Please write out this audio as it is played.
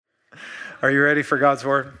Are you ready for God's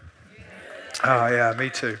word? Oh, yeah, me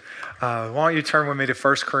too. Why don't you turn with me to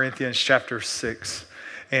 1 Corinthians chapter 6.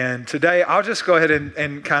 And today, I'll just go ahead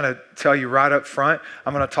and kind of tell you right up front,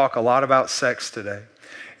 I'm going to talk a lot about sex today.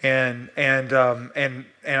 And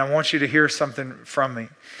I want you to hear something from me.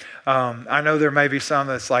 I know there may be some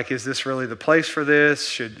that's like, is this really the place for this?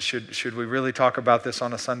 Should we really talk about this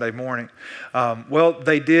on a Sunday morning? Well,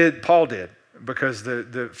 Paul did. Because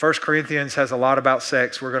the 1 Corinthians has a lot about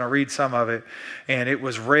sex. We're going to read some of it. And it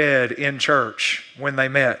was read in church when they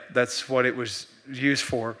met. That's what it was used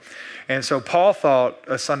for. And so Paul thought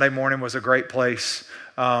a Sunday morning was a great place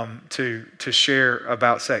to share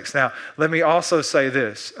about sex. Now, let me also say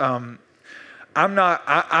this. The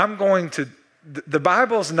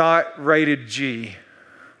Bible's not rated G.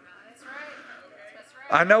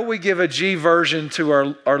 I know we give a G version to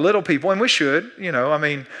our little people, and we should,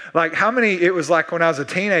 it was like when I was a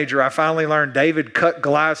teenager, I finally learned David cut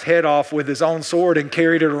Goliath's head off with his own sword and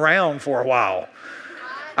carried it around for a while.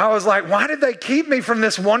 I was like, why did they keep me from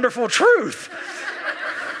this wonderful truth?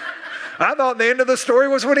 I thought the end of the story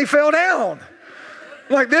was when he fell down.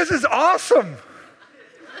 Like, this is awesome.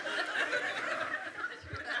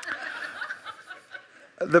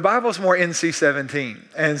 The Bible's more NC-17.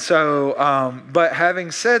 And so, but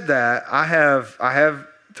having said that, I have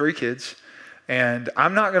 3 kids, and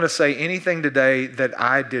I'm not going to say anything today that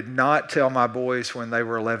I did not tell my boys when they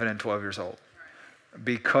were 11 and 12 years old,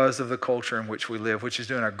 because of the culture in which we live, which is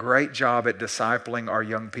doing a great job at discipling our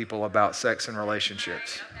young people about sex and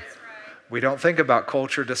relationships. We don't think about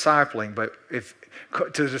culture discipling, but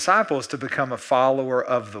to disciple is to become a follower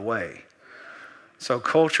of the way. So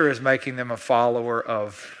culture is making them a follower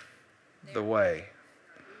of the way.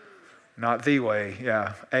 Not the way,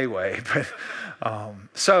 yeah, a way. But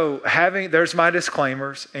there's my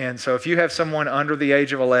disclaimers. And so if you have someone under the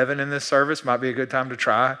age of 11 in this service, might be a good time to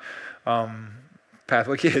try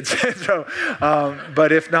Pathway Kids.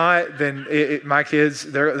 But if not, then my kids,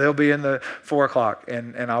 they'll be in the 4 o'clock,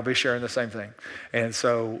 and I'll be sharing the same thing. And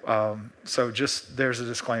so just there's a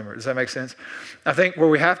disclaimer. Does that make sense? I think where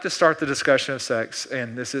we have to start the discussion of sex,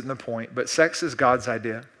 and this isn't the point, but sex is God's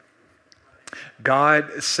idea.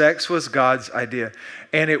 Sex was God's idea.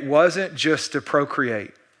 And it wasn't just to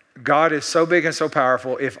procreate. God is so big and so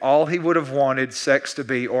powerful. If all he would have wanted sex to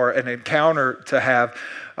be, or an encounter to have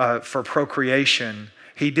for procreation,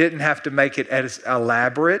 he didn't have to make it as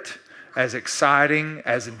elaborate, as exciting,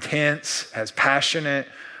 as intense, as passionate,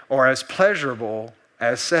 or as pleasurable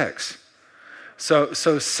as sex. So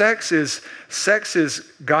sex is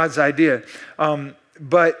God's idea.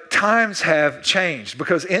 But times have changed,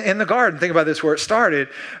 because in the garden, think about this, where it started,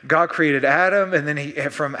 God created Adam, and then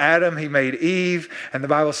from Adam he made Eve, and the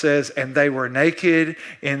Bible says, and they were naked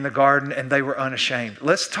in the garden and they were unashamed.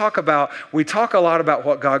 We talk a lot about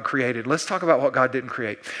what God created. Let's talk about what God didn't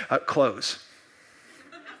create. Clothes.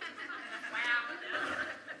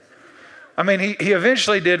 I mean, he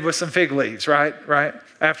eventually did with some fig leaves, right?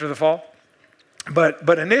 After the fall.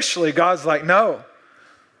 But initially God's like, no,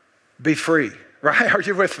 be free. Right? Are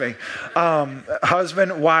you with me?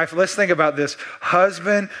 Husband, wife, let's think about this.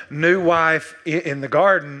 Husband, new wife in the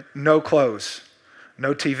garden, no clothes,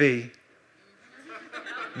 no TV,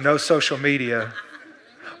 no social media.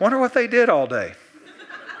 Wonder what they did all day.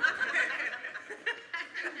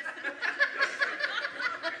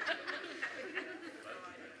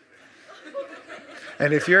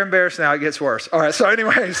 And if you're embarrassed now, it gets worse. All right, so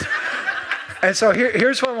anyways. And so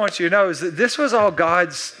here's what I want you to know is that this was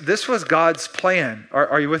God's plan.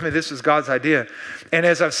 Are you with me? This was God's idea. And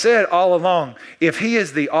as I've said all along, if he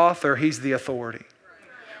is the author, he's the authority.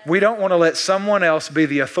 We don't want to let someone else be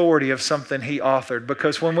the authority of something he authored,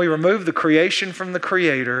 because when we remove the creation from the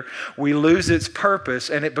creator, we lose its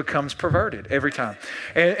purpose and it becomes perverted every time.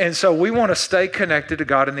 And so we want to stay connected to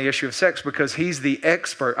God in the issue of sex, because he's the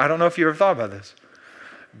expert. I don't know if you ever thought about this.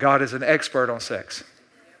 God is an expert on sex.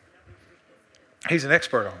 He's an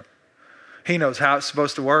expert on it. He knows how it's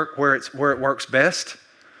supposed to work, where it works best,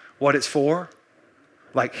 what it's for.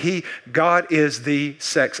 God is the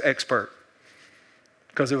sex expert,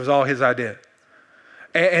 because it was all his idea.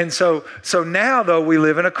 And so now though, we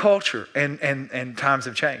live in a culture, and times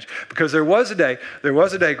have changed, because there was a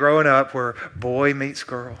day growing up where boy meets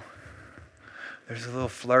girl. There's a little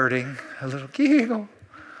flirting, a little giggle.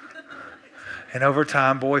 And over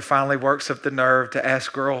time, boy finally works up the nerve to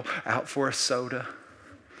ask girl out for a soda.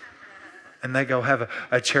 And they go have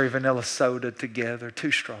a cherry vanilla soda together,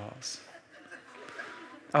 2 straws.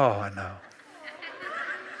 Oh, I know.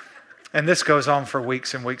 And this goes on for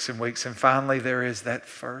weeks and weeks and weeks. And finally, there is that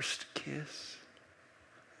first kiss.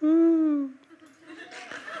 Ooh.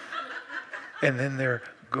 And then they're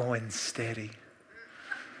going steady.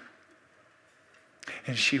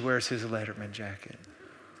 And she wears his Letterman jacket.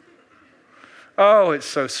 Oh, it's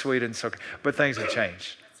so sweet and so, but things have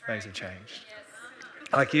changed. Things have changed.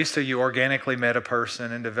 Like used to, you organically met a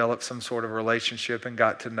person and developed some sort of relationship and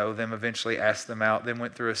got to know them, eventually asked them out, then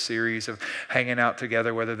went through a series of hanging out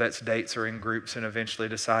together, whether that's dates or in groups, and eventually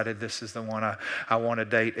decided this is the one I want to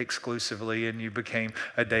date exclusively, and you became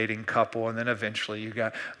a dating couple, and then eventually you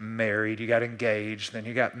got married, you got engaged, then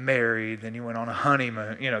you got married, then you went on a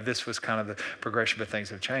honeymoon. This was kind of the progression, but things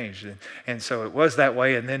have changed. And so it was that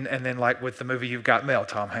way, and then like with the movie You've Got Mail,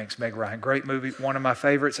 Tom Hanks, Meg Ryan, great movie, one of my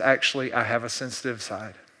favorites. Actually, I have a sensitive side.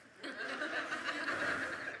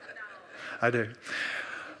 I do.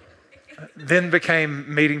 Then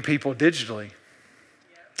became meeting people digitally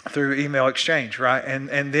through email exchange, right?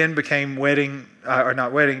 And then became dating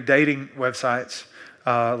websites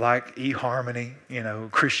like eHarmony,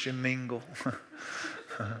 Christian Mingle,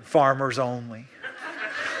 Farmers Only.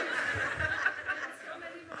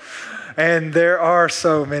 And there are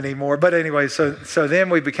so many more. But anyway, so then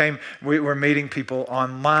we were meeting people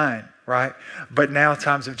online, right? But now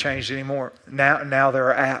times have changed anymore. Now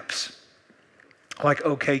there are apps like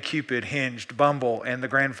OkCupid, Hinge, Bumble, and the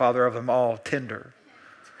grandfather of them all, Tinder.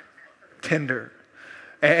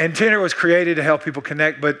 And Tinder was created to help people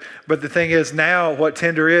connect, but the thing is now what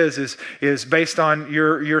Tinder is based on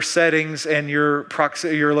your settings and your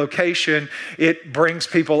location. It brings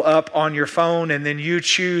people up on your phone, and then you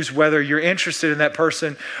choose whether you're interested in that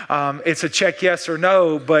person. It's a check yes or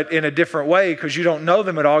no, but in a different way because you don't know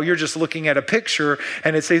them at all. You're just looking at a picture,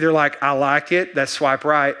 and it's either like, I like it, that's swipe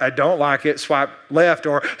right. I don't like it, swipe left,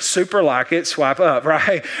 or super like it, swipe up,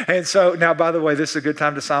 right? And so now, by the way, this is a good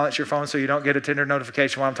time to silence your phone so you don't get a Tinder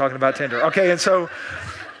notification while I'm talking about Tinder. Okay,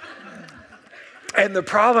 and the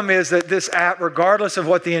problem is that this app, regardless of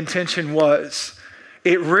what the intention was,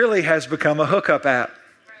 it really has become a hookup app.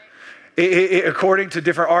 According to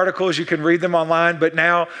different articles, you can read them online, but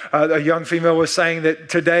now a young female was saying that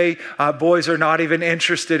today boys are not even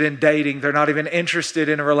interested in dating. They're not even interested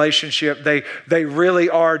in a relationship. They really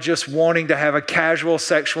are just wanting to have a casual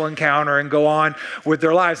sexual encounter and go on with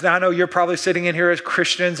their lives. Now, I know you're probably sitting in here as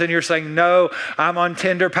Christians and you're saying, no, I'm on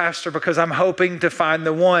Tinder, Pastor, because I'm hoping to find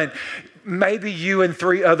the one. Maybe you and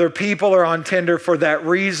 3 other people are on Tinder for that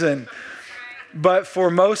reason. But for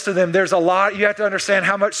most of them, there's a lot. You have to understand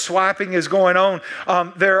how much swiping is going on.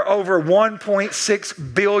 There are over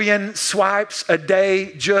 1.6 billion swipes a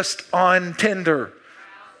day just on Tinder.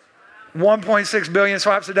 1.6 billion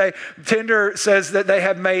swipes a day. Tinder says that they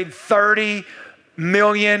have made 30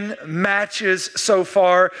 million matches so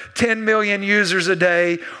far, 10 million users a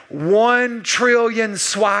day, 1 trillion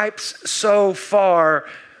swipes so far,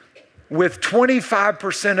 with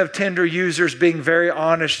 25% of Tinder users being very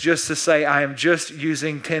honest just to say, I am just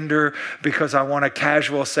using Tinder because I want a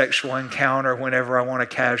casual sexual encounter whenever I want a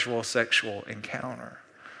casual sexual encounter.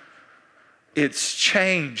 It's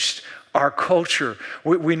changed our culture.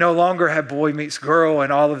 We no longer have boy meets girl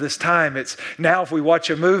and all of this time. It's now if we watch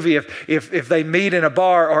a movie, if they meet in a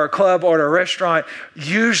bar or a club or a restaurant,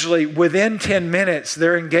 usually within 10 minutes,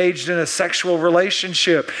 they're engaged in a sexual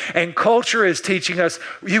relationship. And culture is teaching us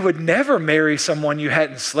you would never marry someone you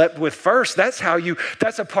hadn't slept with first. That's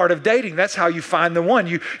a part of dating. That's how you find the one.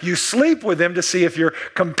 You sleep with them to see if you're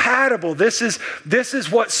compatible. This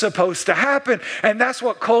is what's supposed to happen. And that's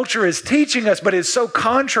what culture is teaching us, but it's so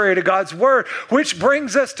contrary to God's word, which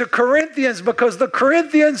brings us to Corinthians, because the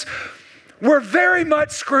Corinthians were very much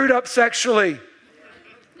screwed up sexually.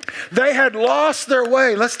 They had lost their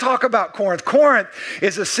way. Let's talk about Corinth. Corinth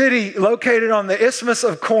is a city located on the Isthmus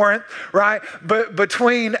of Corinth, right? But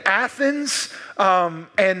between Athens and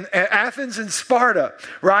Sparta,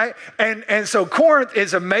 right? And so Corinth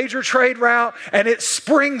is a major trade route, and it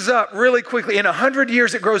springs up really quickly. In 100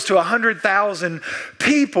 years, it grows to 100,000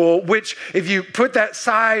 people, which if you put that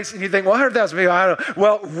size and you think, well, 100,000 people, I don't know.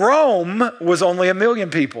 Well, Rome was only 1 million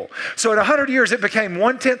people. So in 100 years, it became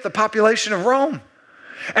 1/10 the population of Rome.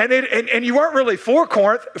 And you weren't really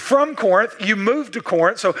from Corinth, you moved to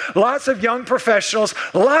Corinth. So lots of young professionals,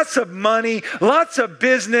 lots of money, lots of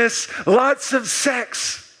business, lots of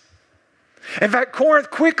sex. In fact,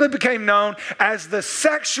 Corinth quickly became known as the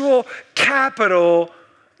sexual capital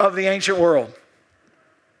of the ancient world.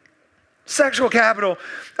 Sexual capital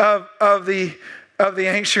of the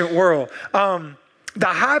ancient world. The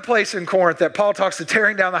high place in Corinth that Paul talks to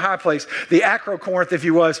tearing down the high place, the Acrocorinth, if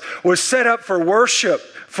you was set up for worship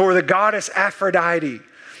for the goddess Aphrodite.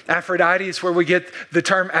 Aphrodite is where we get the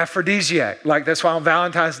term aphrodisiac. Like that's why on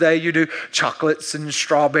Valentine's Day you do chocolates and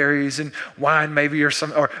strawberries and wine maybe or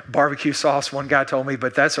barbecue sauce, one guy told me,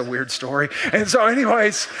 but that's a weird story. And so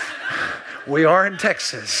anyways, we are in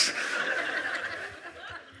Texas.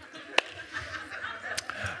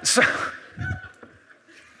 So,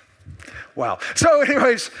 wow. So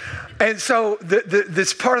anyways, and so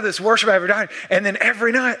this part of this worship of Aphrodite, and then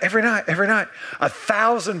every night,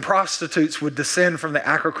 1,000 prostitutes would descend from the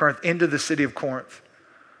Acrocorinth into the city of Corinth.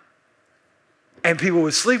 And people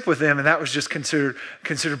would sleep with them, and that was just considered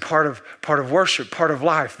part of worship, part of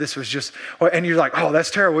life. This was just, and you're like, oh, that's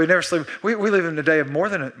terrible. We never sleep. We live in a day of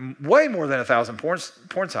way more than 1,000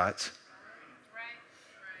 porn sites.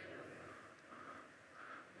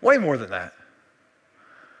 Way more than that.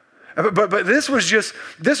 But this was just,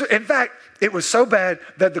 in fact, it was so bad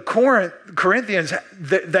that the Corinthians,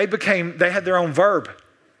 they had their own verb,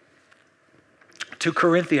 to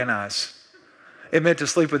Corinthianize. It meant to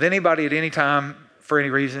sleep with anybody at any time, for any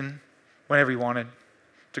reason, whenever you wanted.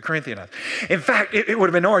 To Corinthianize. In fact, it would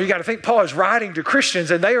have been normal. You got to think Paul is writing to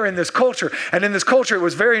Christians and they are in this culture. And in this culture, it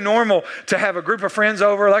was very normal to have a group of friends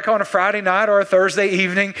over like on a Friday night or a Thursday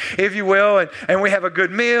evening, if you will. And we have a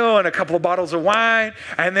good meal and a couple of bottles of wine.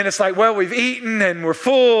 And then it's like, well, we've eaten and we're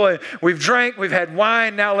full and we've drank, we've had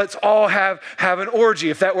wine. Now let's all have an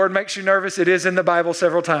orgy. If that word makes you nervous, it is in the Bible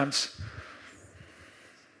several times.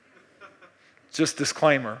 Just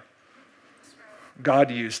disclaimer.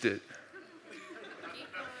 God used it.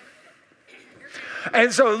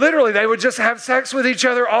 And so literally they would just have sex with each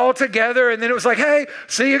other all together. And then it was like, hey,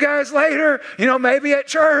 see you guys later, maybe at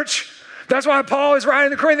church. That's why Paul is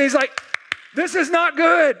writing to Corinthians. He's like, this is not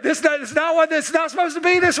good. This is not supposed to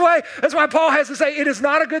be this way. That's why Paul has to say, it is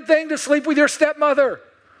not a good thing to sleep with your stepmother.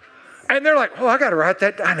 And they're like, well, I got to write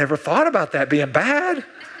that. I never thought about that being bad.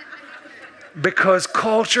 Because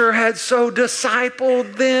culture had so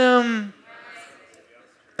discipled them.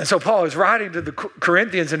 And so Paul is writing to the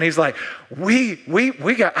Corinthians and he's like,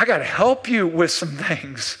 I got to help you with some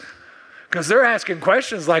things. Because they're asking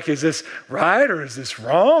questions like, is this right or is this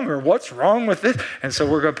wrong or what's wrong with this? And so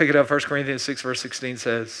we're going to pick it up. 1 Corinthians 6 verse 16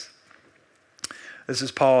 says, this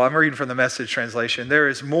is Paul. I'm reading from the Message translation. There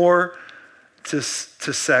is more to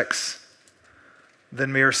sex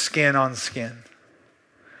than mere skin on skin.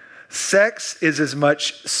 Sex is as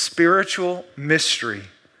much spiritual mystery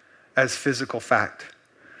as physical fact.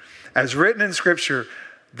 As written in Scripture,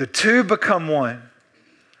 the two become one.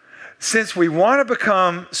 Since we want to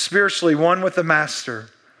become spiritually one with the Master,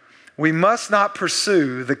 we must not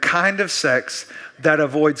pursue the kind of sex that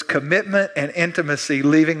avoids commitment and intimacy,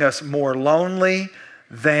 leaving us more lonely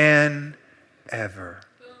than ever.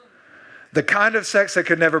 The kind of sex that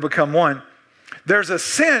could never become one. There's a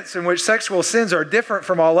sense in which sexual sins are different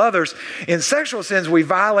from all others. In sexual sins, we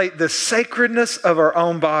violate the sacredness of our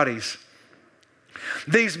own bodies.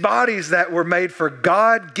 These bodies that were made for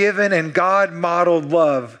God-given and God-modeled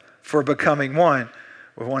love for becoming one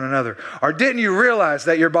with one another. Or didn't you realize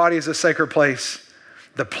that your body is a sacred place,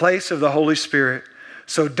 the place of the Holy Spirit?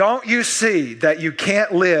 So don't you see that you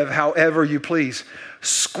can't live however you please,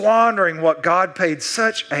 squandering what God paid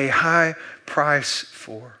such a high price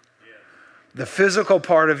for? The physical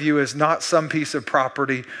part of you is not some piece of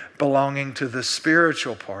property belonging to the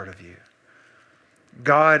spiritual part of you.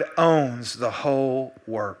 God owns the whole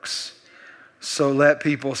works. So let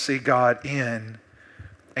people see God in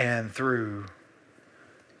and through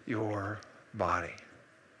your body.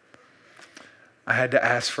 I had to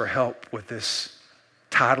ask for help with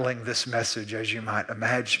titling this message, as you might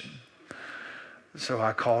imagine. So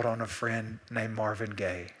I called on a friend named Marvin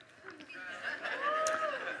Gaye.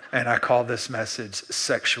 And I call this message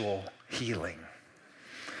Sexual Healing.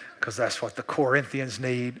 Because that's what the Corinthians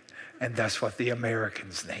need, and that's what the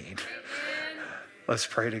Americans need. Let's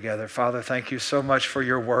pray together. Father, thank you so much for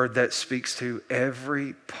your word that speaks to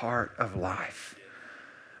every part of life.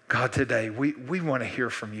 God, today we want to hear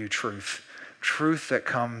from you truth. Truth that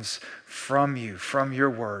comes from you, from your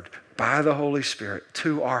word, by the Holy Spirit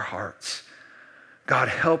to our hearts. God,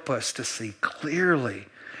 help us to see clearly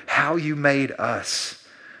how you made us.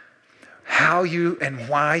 How you and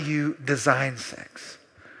why you designed sex.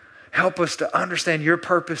 Help us to understand your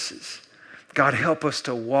purposes. God, help us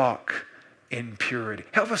to walk in purity.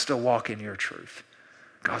 Help us to walk in your truth.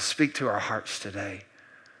 God, speak to our hearts today.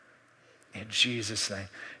 In Jesus' name.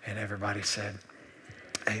 And everybody said,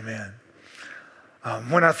 amen.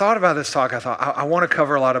 When I thought about this talk, I thought, I want to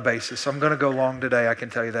cover a lot of bases. So I'm going to go long today. I can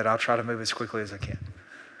tell you that. I'll try to move as quickly as I can.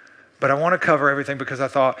 But I want to cover everything because I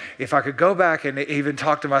thought if I could go back and even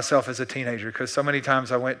talk to myself as a teenager, because so many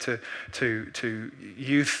times I went to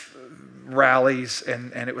youth rallies,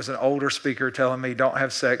 and it was an older speaker telling me, don't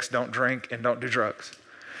have sex, don't drink, and don't do drugs.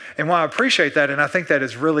 And while I appreciate that, and I think that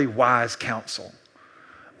is really wise counsel,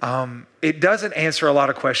 it doesn't answer a lot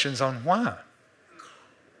of questions on why.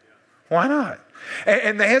 Why not?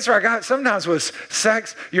 And the answer I got sometimes was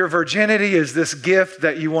sex, your virginity is this gift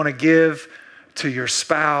that you want to give to your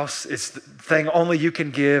spouse. It's the thing only you can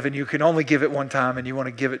give, and you can only give it one time, and you want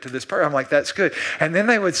to give it to this person. I'm like, that's good. And then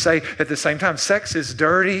they would say at the same time, sex is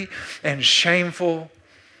dirty and shameful,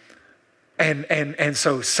 and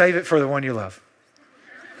so save it for the one you love.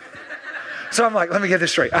 So I'm like, let me get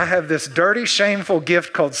this straight. I have this dirty, shameful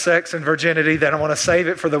gift called sex and virginity that I want to save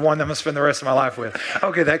it for the one that I'm going to spend the rest of my life with.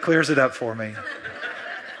 Okay, that clears it up for me.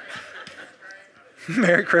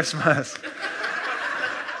 Merry Christmas.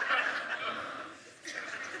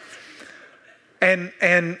 And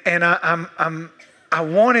I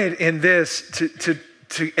wanted in this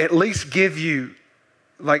to at least give you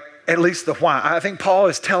like at least the why. I think Paul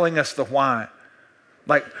is telling us the why.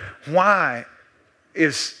 Like, why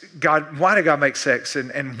did God make sex,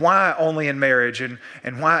 and why only in marriage, and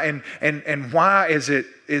why and why is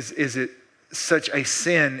it such a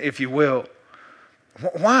sin, if you will?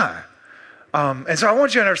 Why? And so I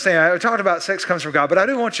want you to understand, I talked about sex comes from God, but I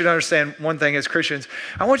do want you to understand one thing as Christians.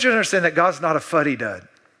 I want you to understand that God's not a fuddy-dud.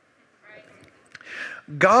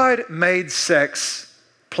 God made sex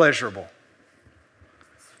pleasurable.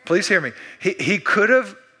 Please hear me. He could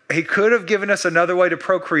have given us another way to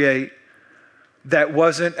procreate that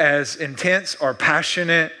wasn't as intense or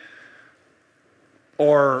passionate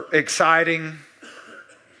or exciting.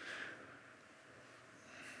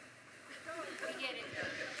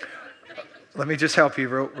 Let me just help you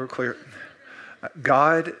real clear.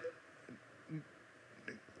 God,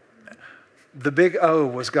 the big O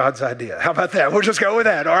was God's idea. How about that? We'll just go with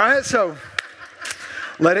that, all right? So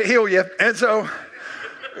let it heal you. And so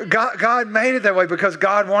God made it that way because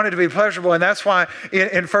God wanted to be pleasurable. And that's why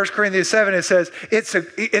in 1 Corinthians 7, it says, it's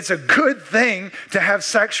a good thing to have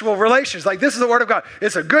sexual relations. Like, this is the word of God.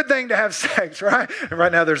 It's a good thing to have sex, right? And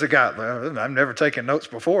right now there's a guy, I've never taken notes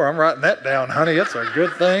before. I'm writing that down, honey. It's a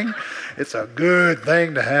good thing. It's a good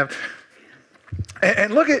thing to have.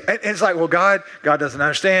 And look at, it's like, well, God doesn't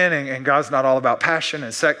understand, and God's not all about passion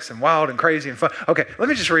and sex and wild and crazy and fun. Okay, let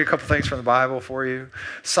me just read a couple things from the Bible for you.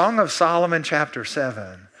 Song of Solomon, chapter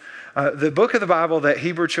 7. The book of the Bible that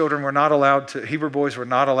Hebrew boys were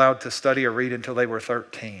not allowed to study or read until they were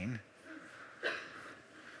 13.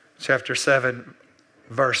 Chapter 7,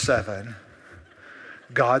 verse 7.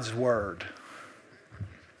 God's word.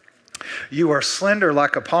 You are slender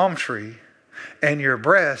like a palm tree, and your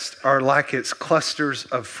breasts are like its clusters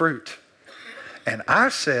of fruit. And I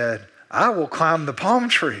said, I will climb the palm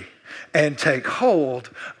tree and take hold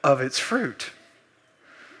of its fruit.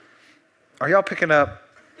 Are y'all picking up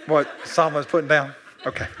what Solomon's putting down?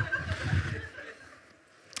 Okay.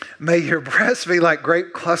 May your breasts be like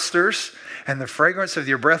grape clusters, and the fragrance of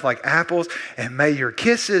your breath like apples, and may your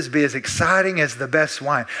kisses be as exciting as the best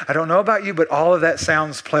wine. I don't know about you, but all of that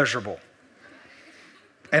sounds pleasurable.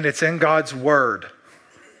 And it's in God's word.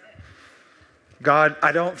 I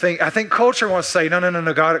think culture wants to say,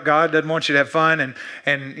 no, God doesn't want you to have fun,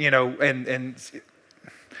 and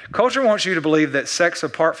culture wants you to believe that sex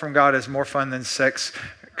apart from God is more fun than sex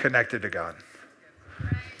connected to God.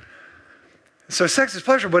 So sex is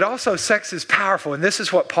pleasurable, but also sex is powerful. And this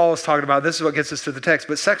is what Paul is talking about. This is what gets us to the text.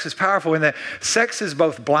 But sex is powerful in that sex is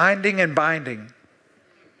both blinding and binding.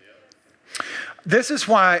 This is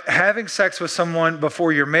why having sex with someone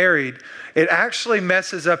before you're married, it actually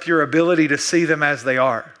messes up your ability to see them as they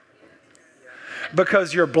are.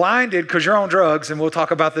 Because you're blinded because you're on drugs, and we'll talk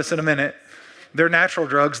about this in a minute. They're natural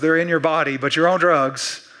drugs. They're in your body, but you're on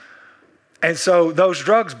drugs. And so those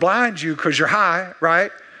drugs blind you because you're high, right?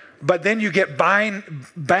 But then you get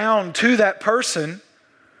bound to that person,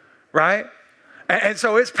 right? And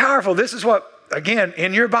so it's powerful. This is what, again,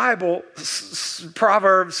 in your Bible,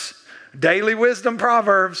 Proverbs, daily wisdom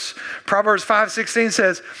Proverbs 5:16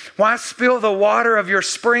 says, why spill the water of your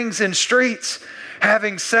springs in streets,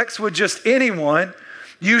 having sex with just anyone?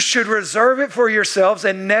 You should reserve it for yourselves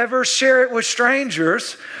and never share it with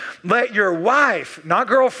strangers. Let your wife, not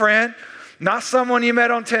girlfriend, not someone you met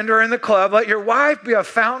on Tinder or in the club. Let your wife be a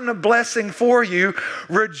fountain of blessing for you.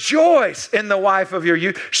 Rejoice in the wife of your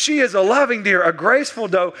youth. She is a loving deer, a graceful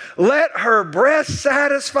doe. Let her breast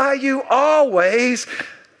satisfy you always.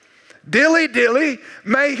 Dilly, dilly,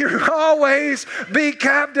 may you always be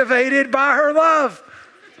captivated by her love.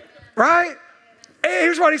 Right?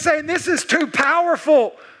 Here's what he's saying. This is too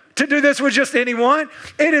powerful to do this with just anyone.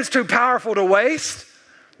 It is too powerful to waste.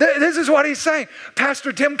 This is what he's saying.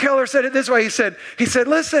 Pastor Tim Keller said it this way. He said,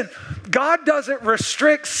 listen, God doesn't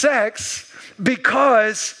restrict sex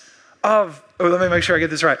because of, let me make sure I get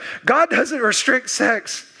this right. God doesn't restrict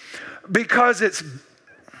sex because it's,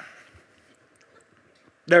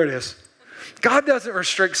 there it is. God doesn't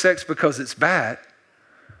restrict sex because it's bad.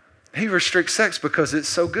 He restricts sex because it's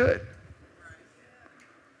so good.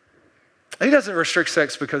 He doesn't restrict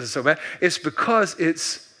sex because it's so bad. It's because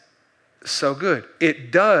it's so good.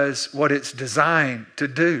 It does what it's designed to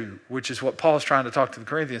do, which is what Paul's trying to talk to the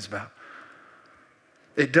Corinthians about.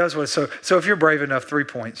 It does what it's so if you're brave enough, 3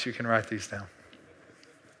 points, you can write these down.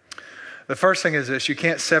 The first thing is this: you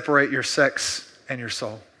can't separate your sex and your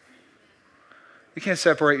soul. You can't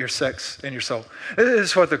separate your sex and your soul.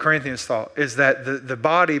 This is what the Corinthians thought, is that the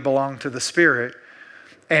body belonged to the spirit,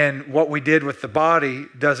 and what we did with the body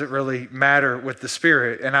doesn't really matter with the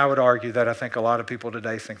spirit. And I would argue that I think a lot of people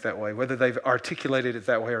today think that way. Whether they've articulated it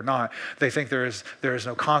that way or not, they think there is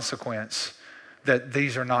no consequence, that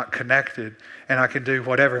these are not connected, and I can do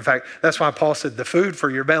whatever. In fact, that's why Paul said the food for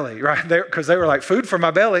your belly, right? Because they were like, food for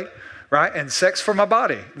my belly, right? And sex for my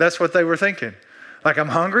body. That's what they were thinking. Like, I'm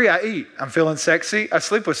hungry, I eat. I'm feeling sexy, I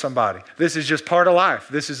sleep with somebody. This is just part of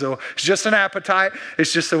life. It's just an appetite.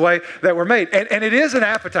 It's just the way that we're made. And it is an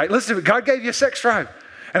appetite. Listen, God gave you a sex drive.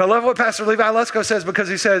 And I love what Pastor Levi Lusko says, because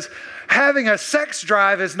he says, having a sex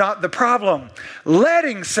drive is not the problem.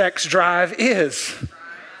 Letting sex drive is.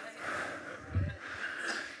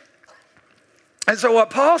 And so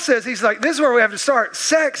what Paul says, he's like, this is where we have to start.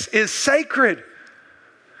 Sex is sacred.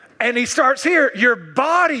 And he starts here, your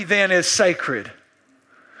body then is sacred.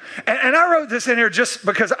 And I wrote this in here just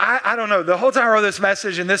because I don't know. The whole time I wrote this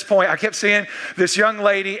message and this point, I kept seeing this young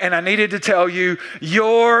lady, and I needed to tell you,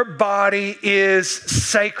 your body is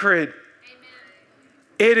sacred.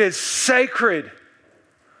 Amen. It is sacred.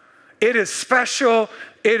 It is special.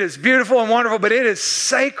 It is beautiful and wonderful, but it is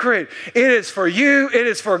sacred. It is for you. It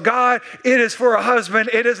is for God. It is for a husband.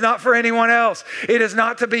 It is not for anyone else. It is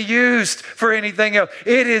not to be used for anything else.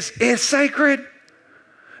 It's sacred.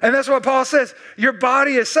 And that's what Paul says. Your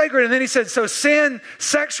body is sacred. And then he said, so sin,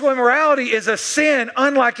 sexual immorality is a sin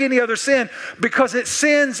unlike any other sin, because it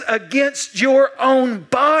sins against your own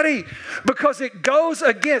body. Because it goes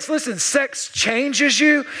against, listen, sex changes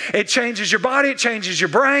you. It changes your body. It changes your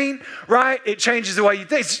brain, right? It changes the way you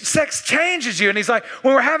think. Sex changes you. And he's like,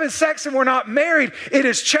 when we're having sex and we're not married, it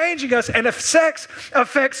is changing us. And if sex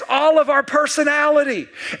affects all of our personality,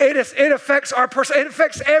 it affects our person. It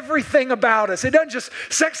affects everything about us. It doesn't just,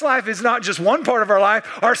 sex life is not just one part of our life.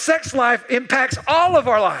 Our sex life impacts all of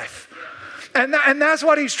our life. And that's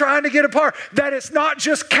what he's trying to get apart. That it's not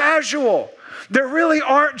just casual. There really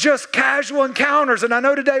aren't just casual encounters. And I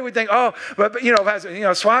know today we think, oh, but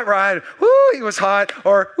swipe right, whoo, he was hot,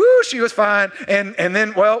 or whoo, she was fine. And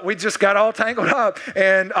then, well, we just got all tangled up.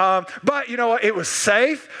 And but you know what? It was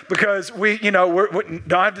safe because we don't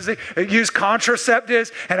have to use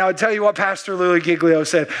contraceptives. And I would tell you what Pastor Louis Giglio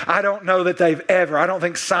said. I don't know that I don't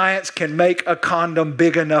think science can make a condom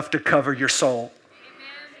big enough to cover your soul.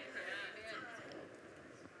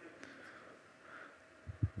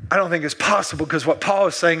 I don't think it's possible, because what Paul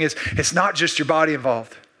is saying is it's not just your body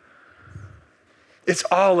involved. It's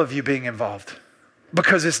all of you being involved,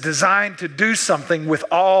 because it's designed to do something with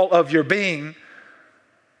all of your being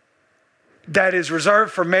that is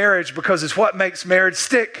reserved for marriage, because it's what makes marriage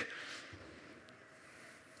stick.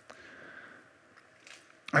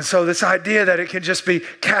 And so this idea that it can just be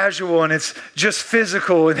casual and it's just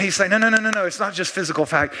physical, and he's saying, no, it's not just physical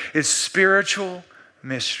fact, it's spiritual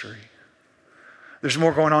mystery. There's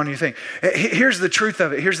more going on than you think. Here's the truth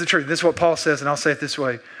of it. Here's the truth. This is what Paul says, and I'll say it this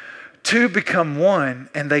way. Two become one,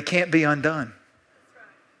 and they can't be undone.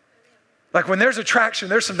 Like when there's attraction,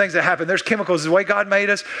 there's some things that happen. There's chemicals, the way God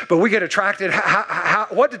made us, but we get attracted.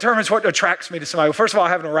 What determines what attracts me to somebody? Well, first of all, I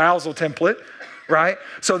have an arousal template, right?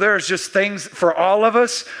 So there's just things for all of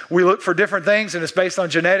us. We look for different things, and it's based on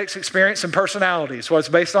genetics, experience, and personality. It's what it's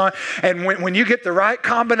based on. And when you get the right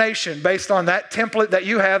combination based on that template that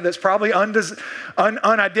you have, that's probably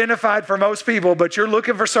unidentified for most people, but you're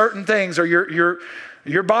looking for certain things, or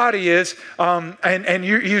your body is, and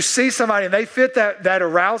you see somebody and they fit that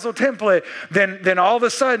arousal template, then all of a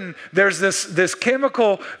sudden there's this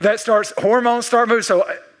chemical that hormones start moving. So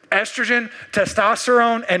estrogen,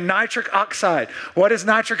 testosterone, and nitric oxide. What is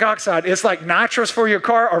nitric oxide? It's like nitrous for your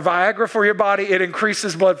car or Viagra for your body. It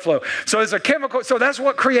increases blood flow. So it's a chemical. So that's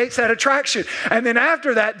what creates that attraction. And then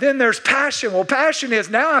after that, then there's passion. Well, passion is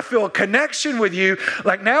now I feel a connection with you.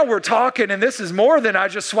 Like now we're talking, and this is more than I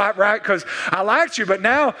just swipe right because I liked you. But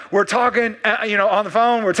now we're talking, on the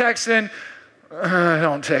phone, we're texting. I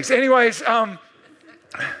don't text. Anyways,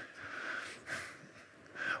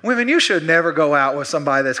 Women, you should never go out with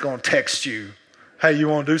somebody that's going to text you, hey, you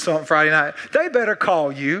want to do something Friday night? They better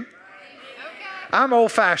call you. I'm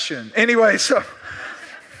old-fashioned. Anyway, so,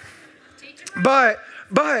 but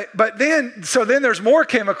then there's more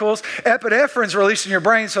chemicals. Epinephrine's released in your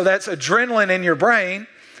brain, so that's adrenaline in your brain,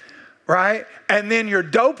 right? And then your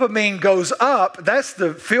dopamine goes up. That's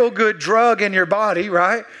the feel-good drug in your body,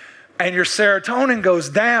 right? And your serotonin goes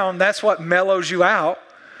down. That's what mellows you out.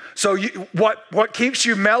 So what keeps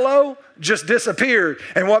you mellow just disappeared.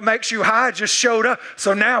 And what makes you high just showed up.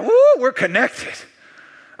 So now, we're connected.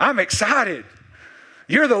 I'm excited.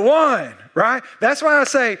 You're the one, right? That's why I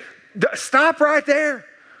say, stop right there.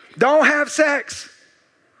 Don't have sex.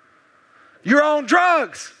 You're on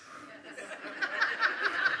drugs.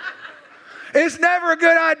 It's never a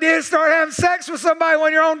good idea to start having sex with somebody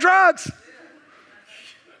when you're on drugs.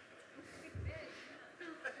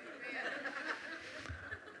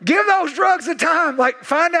 Give those drugs a time. Like,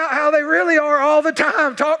 find out how they really are all the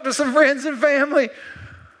time. Talk to some friends and family.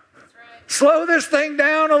 Slow this thing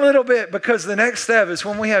down a little bit, because the next step is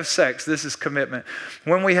when we have sex. This is commitment.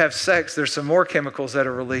 When we have sex, there's some more chemicals that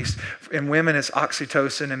are released. In women, it's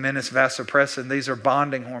oxytocin, and men, it's vasopressin. These are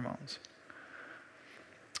bonding hormones.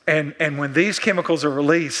 And when these chemicals are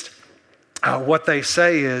released, what they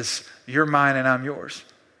say is, you're mine and I'm yours.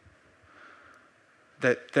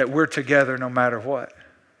 That we're together no matter what.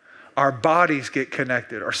 Our bodies get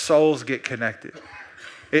connected. Our souls get connected.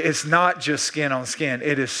 It's not just skin on skin.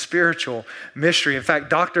 It is spiritual mystery. In fact,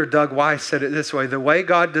 Dr. Doug Weiss said it this way: the way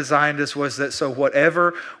God designed us was that so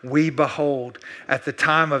whatever we behold at the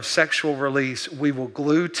time of sexual release, we will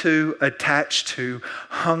glue to, attach to,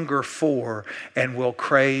 hunger for, and will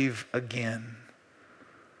crave again.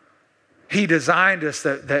 He designed us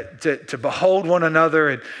to behold one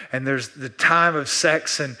another, and there's the time of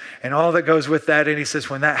sex and all that goes with that. And he says,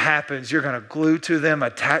 when that happens, you're going to glue to them,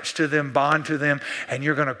 attach to them, bond to them, and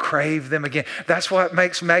you're going to crave them again. That's what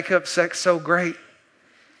makes makeup sex so great.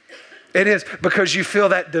 It is, because you feel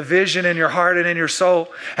that division in your heart and in your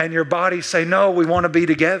soul, and your body say, no, we want to be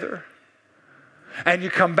together. And you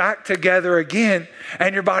come back together again,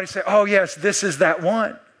 and your body say, oh yes, this is that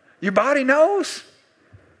one. Your body knows,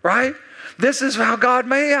 right? This is how God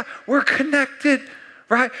made it. We're connected,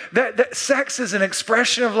 right? That sex is an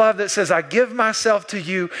expression of love that says, I give myself to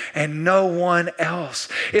you and no one else.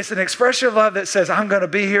 It's an expression of love that says, I'm going to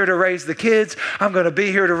be here to raise the kids. I'm going to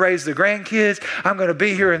be here to raise the grandkids. I'm going to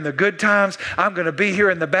be here in the good times. I'm going to be here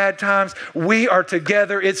in the bad times. We are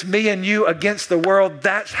together. It's me and you against the world.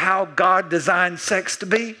 That's how God designed sex to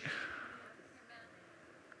be.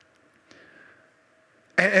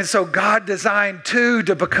 And so God designed two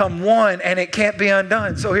to become one, and it can't be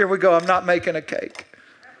undone. So here we go. I'm not making a cake.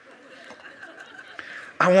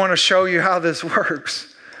 I want to show you how this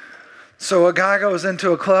works. So a guy goes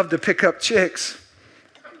into a club to pick up chicks.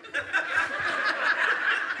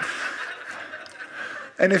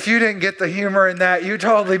 And if you didn't get the humor in that, you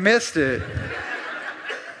totally missed it.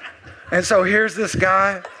 And so here's this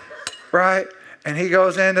guy, right? And he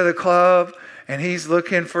goes into the club, and he's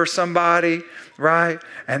looking for somebody, right?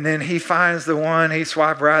 And then he finds the one, he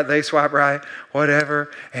swipe right, they swipe right, whatever.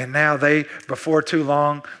 And now before too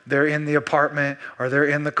long, they're in the apartment, or they're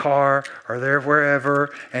in the car, or they're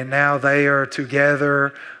wherever. And now they are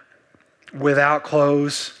together without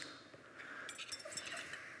clothes.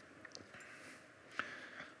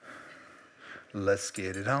 Let's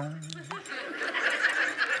get it on.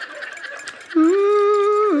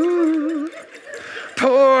 Ooh.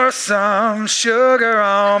 Pour some sugar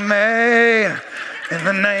on me in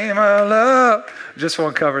the name of love. Just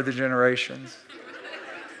want to cover the generations.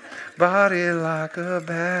 Body like a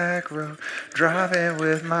back road, driving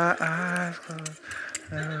with my eyes closed.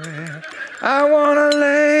 I want to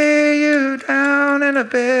lay you down in a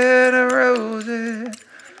bed of roses.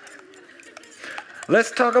 Let's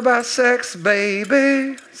talk about sex,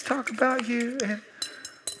 baby. Let's talk about you.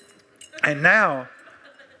 And now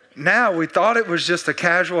we thought it was just a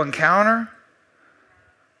casual encounter,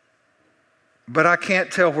 but I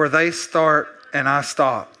can't tell where they start and I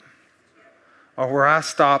stop, or where I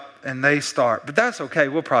stop and they start. But that's okay.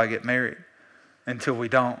 We'll probably get married until we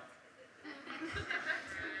don't.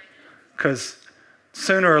 Because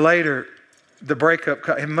sooner or later, the breakup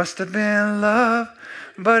comes. It must have been love,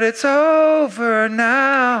 but it's over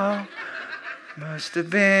now. Must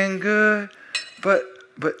have been good, but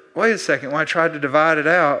wait a second. When I tried to divide it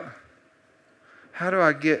out, how do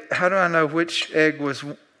I know which egg was?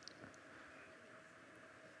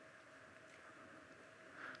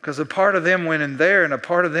 Because a part of them went in there and a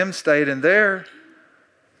part of them stayed in there.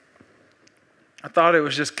 I thought it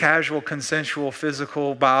was just casual, consensual,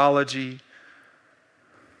 physical biology.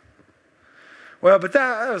 Well, but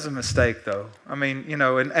that was a mistake, though. I mean,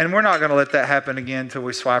 and we're not going to let that happen again until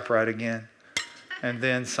we swipe right again. And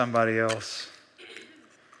then somebody else.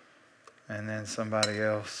 And then somebody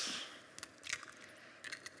else.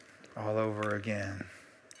 All over again.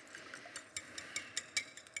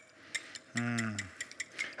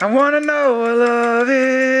 I want to know what love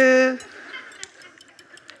is.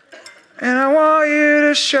 And I want you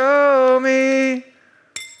to show me.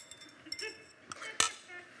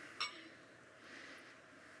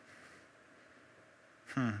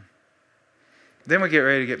 Then we get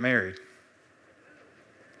ready to get married.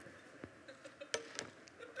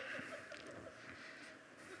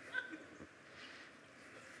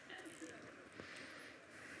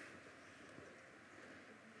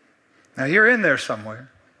 Now you're in there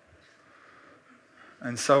somewhere.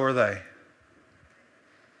 And so are they.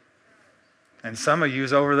 And some of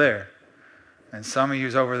you's over there. And some of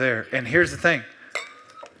you's over there. And here's the thing.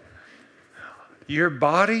 Your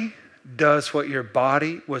body does what your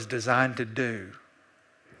body was designed to do.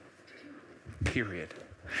 Period.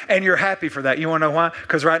 And you're happy for that. You want to know why?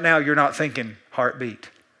 Because right now you're not thinking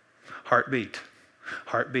heartbeat, heartbeat,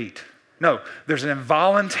 heartbeat. No, there's an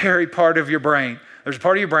involuntary part of your brain. There's a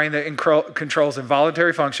part of your brain that controls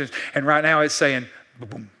involuntary functions. And right now it's saying,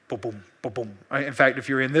 boom, boom, boom, boom, boom. In fact, if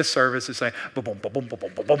you're in this service, it's saying, boom, boom, boom, boom, boom,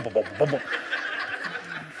 boom, boom, boom, boom, boom.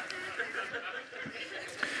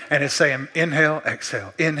 And it's saying, inhale,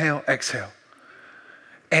 exhale, inhale, exhale.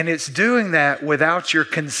 And it's doing that without your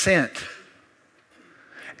consent.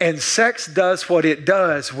 And sex does what it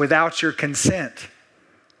does without your consent.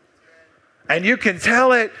 And you can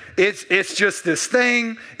tell it's just this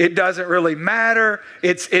thing. It doesn't really matter.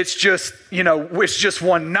 It's just, it's just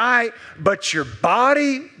one night, but your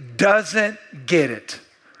body doesn't get it.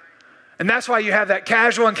 And that's why you have that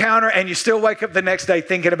casual encounter and you still wake up the next day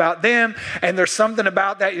thinking about them. And there's something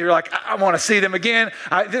about that. You're like, I want to see them again.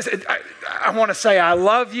 I want to say I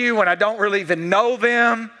love you when I don't really even know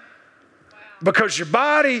them. Wow. Because your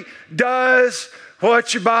body does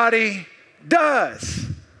what your body does.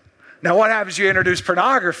 Now, what happens? You introduce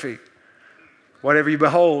pornography. Whatever you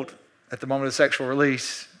behold at the moment of sexual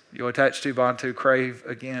release, you'll attach to, bond to, crave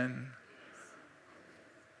again.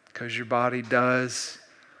 Because your body does.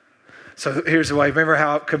 So here's the way. Remember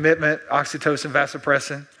how commitment, oxytocin,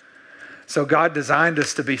 vasopressin? So God designed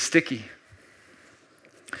us to be sticky.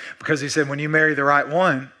 Because he said, when you marry the right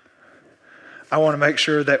one, I want to make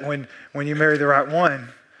sure that when you marry the right one,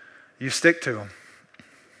 you stick to them.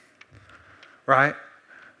 Right?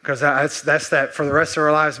 Because that's that for the rest of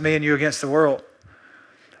our lives, me and you against the world.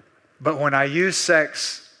 But when I use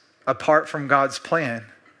sex apart from God's plan,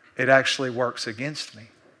 it actually works against me.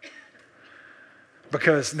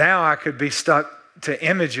 Because now I could be stuck to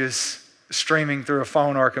images streaming through a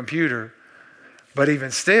phone or a computer. But even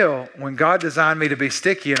still, when God designed me to be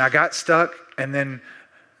sticky and I got stuck and then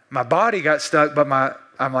my body got stuck, but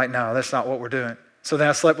I'm like, no, that's not what we're doing. So then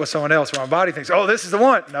I slept with someone else where my body thinks, oh, this is the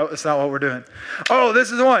one. No, that's not what we're doing. Oh,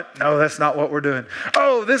 this is the one. No, that's not what we're doing.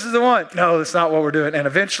 Oh, this is the one. No, that's not what we're doing. And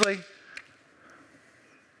eventually,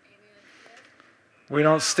 we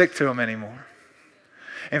don't stick to them anymore.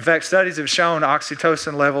 In fact, studies have shown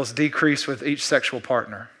oxytocin levels decrease with each sexual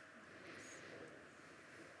partner.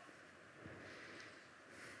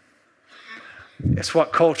 It's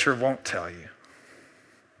what culture won't tell you.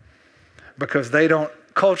 Because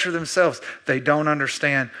culture themselves, they don't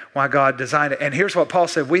understand why God designed it. And here's what Paul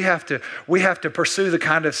said, we have to pursue the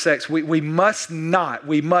kind of sex, we must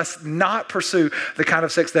not pursue the kind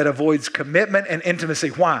of sex that avoids commitment and intimacy.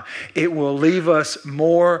 Why? It will leave us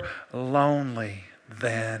more lonely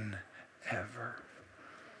than ever.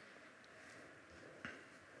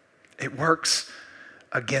 It works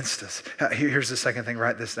against us. Here's the second thing,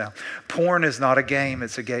 write this down. Porn is not a game,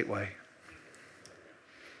 it's a gateway.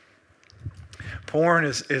 Porn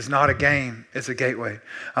is not a game, it's a gateway.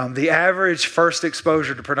 The average first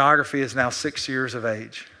exposure to pornography is now 6 years of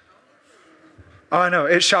age. Oh, I know,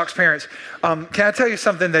 it shocks parents. Can I tell you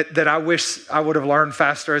something that I wish I would have learned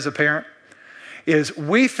faster as a parent? Is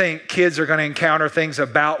we think kids are going to encounter things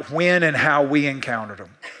about when and how we encountered them.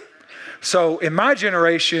 So in my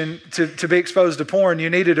generation, to be exposed to porn, you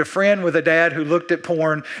needed a friend with a dad who looked at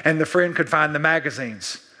porn and the friend could find the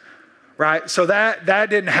magazines. Right? So that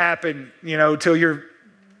didn't happen, till you're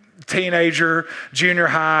teenager, junior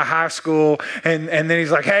high, high school. And then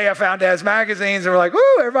he's like, hey, I found Dad's magazines. And we're like, woo,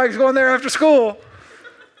 everybody's going there after school.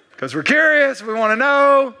 Because we're curious, we want to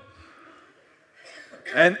know.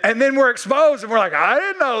 And then we're exposed and we're like, I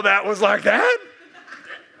didn't know that was like that.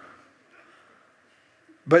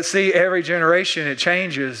 But see, every generation it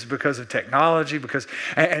changes because of technology.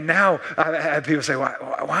 And now I have people say,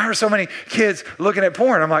 why are so many kids looking at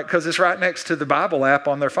porn? I'm like, because it's right next to the Bible app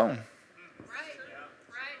on their phone,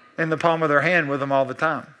 in the palm of their hand with them all the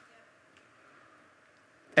time.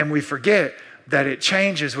 And we forget that it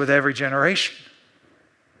changes with every generation.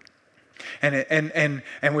 And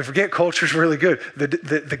we forget culture's really good.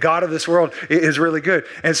 The God of this world is really good.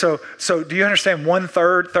 And so do you understand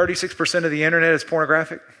 1/3, 36% of the internet is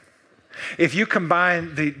pornographic? If you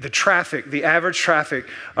combine the traffic, the average traffic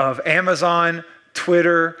of Amazon,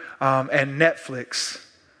 Twitter, and Netflix,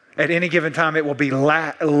 at any given time, it will be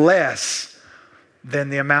less than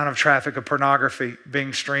the amount of traffic of pornography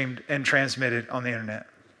being streamed and transmitted on the internet.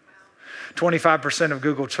 25% of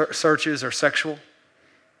Google searches are sexual.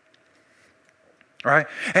 Right?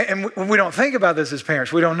 And we don't think about this as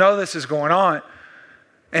parents. We don't know this is going on.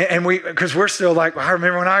 And because we're still like, well, I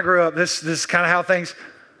remember when I grew up, this is kind of how things.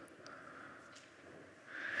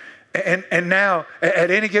 And now,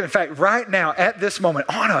 at any given fact, right now, at this moment,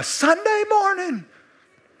 on a Sunday morning,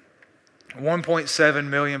 1.7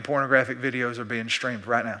 million pornographic videos are being streamed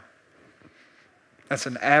right now. That's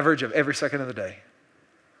an average of every second of the day.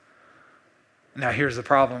 Now, here's the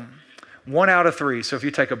problem. 1 out of 3, so if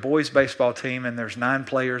you take a boys' baseball team and there's 9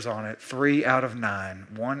 players on it, 3 out of 9,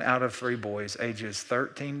 1 out of 3 boys ages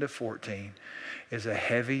 13 to 14 is a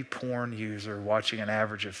heavy porn user watching an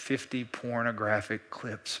average of 50 pornographic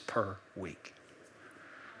clips per week.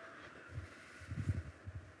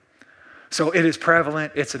 So it is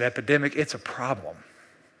prevalent, it's an epidemic, it's a problem.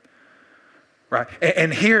 Right?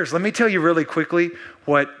 And let me tell you really quickly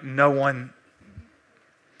what the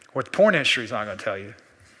porn industry is not going to tell you.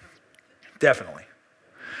 Definitely.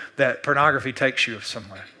 That pornography takes you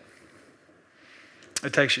somewhere.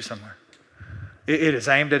 It takes you somewhere. It is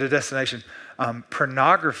aimed at a destination.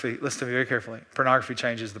 Pornography, listen to me very carefully, pornography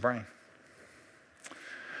changes the brain.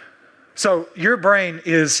 So your brain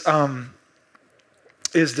is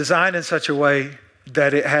designed in such a way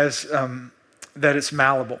that it has that it's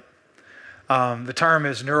malleable. The term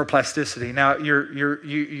is neuroplasticity. Now, your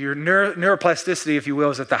neuroplasticity, if you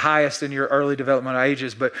will, is at the highest in your early developmental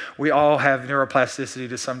ages, but we all have neuroplasticity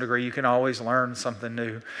to some degree. You can always learn something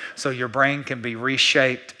new. So your brain can be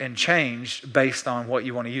reshaped and changed based on what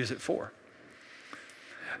you want to use it for.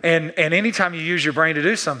 And anytime you use your brain to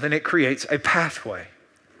do something, it creates a pathway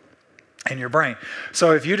in your brain.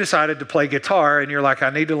 So if you decided to play guitar and you're like,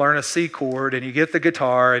 I need to learn a C chord, and you get the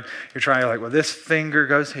guitar and you're trying to like, well, this finger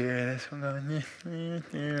goes here, and this one goes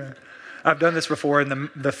here. I've done this before,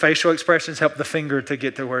 and the facial expressions help the finger to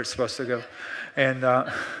get to where it's supposed to go. And you're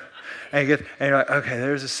like, okay,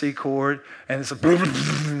 there's a C chord, and it's a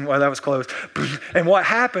well, that was close. And what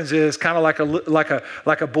happens is kind of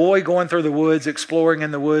like a boy going through the woods, exploring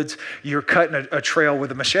in the woods. You're cutting a trail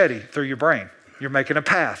with a machete through your brain. You're making a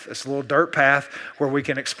path. It's a little dirt path where we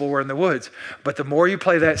can explore in the woods. But the more you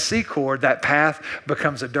play that C chord, that path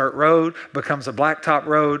becomes a dirt road, becomes a blacktop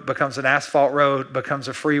road, becomes an asphalt road, becomes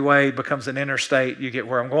a freeway, becomes an interstate. You get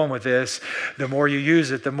where I'm going with this. The more you use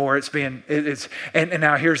it, the more and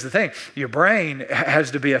now here's the thing. Your brain has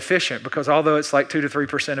to be efficient, because although it's like 2 to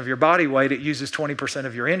 3% of your body weight, it uses 20%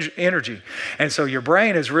 of your energy. And so your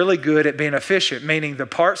brain is really good at being efficient, meaning the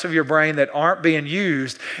parts of your brain that aren't being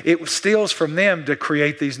used, it steals from them to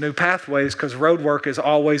create these new pathways, because road work is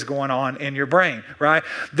always going on in your brain, right?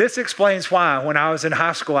 This explains why when I was in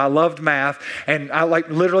high school, I loved math, and I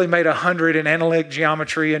literally made 100 in analytic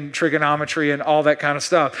geometry and trigonometry and all that kind of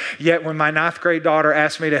stuff. Yet when my 9th grade daughter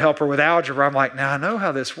asked me to help her with algebra, I'm like, now I know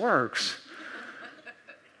how this works,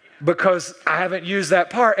 because I haven't used that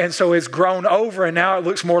part. And so it's grown over, and now it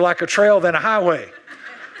looks more like a trail than a highway.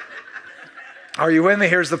 Are you with me?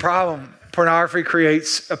 Here's the problem. Pornography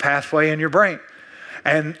creates a pathway in your brain.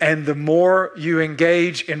 And the more you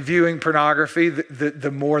engage in viewing pornography,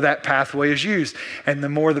 the more that pathway is used. And the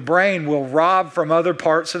more the brain will rob from other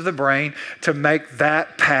parts of the brain to make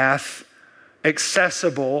that path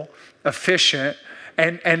accessible, efficient.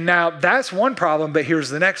 And now that's one problem, but here's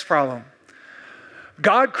the next problem.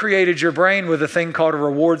 God created your brain with a thing called a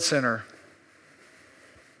reward center.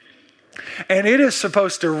 And it is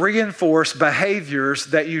supposed to reinforce behaviors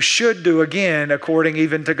that you should do again according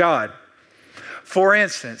even to God. For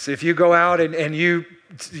instance, if you go out and you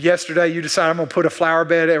yesterday you decided I'm going to put a flower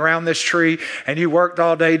bed around this tree, and you worked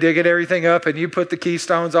all day digging everything up, and you put the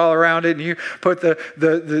keystones all around it, and you put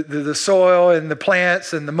the soil and the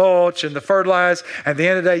plants and the mulch and the fertilizer. At the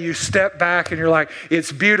end of the day, you step back and you're like,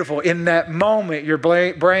 it's beautiful. In that moment, your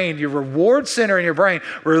brain, your reward center in your brain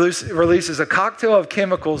releases a cocktail of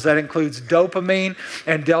chemicals that includes dopamine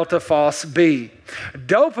and delta phos B.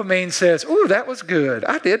 Dopamine says, ooh, that was good.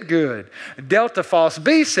 I did good. Delta phos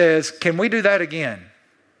B says, can we do that again?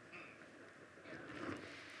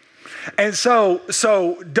 And so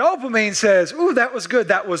dopamine says, ooh, that was good.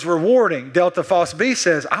 That was rewarding. Delta phos B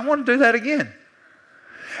says, I want to do that again.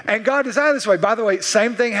 And God designed it this way. By the way,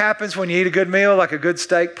 same thing happens when you eat a good meal, like a good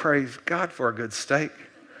steak. Praise God for a good steak.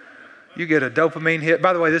 You get a dopamine hit.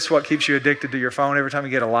 By the way, this is what keeps you addicted to your phone. Every time you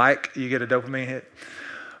get a like, you get a dopamine hit.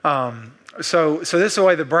 So this is the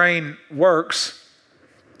way the brain works.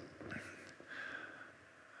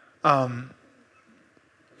 And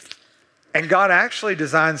God actually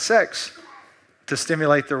designed sex to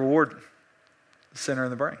stimulate the reward center in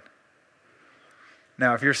the brain.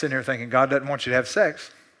 Now, if you're sitting here thinking God doesn't want you to have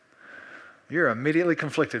sex, you're immediately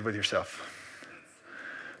conflicted with yourself.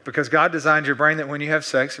 Because God designed your brain that when you have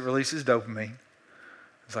sex, it releases dopamine.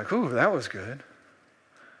 It's like, ooh, that was good.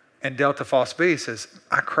 And delta phos B says,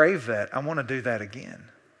 I crave that. I want to do that again.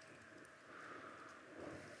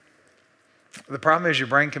 The problem is your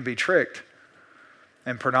brain can be tricked,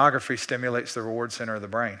 and pornography stimulates the reward center of the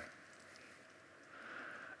brain.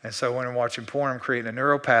 And so when I'm watching porn, I'm creating a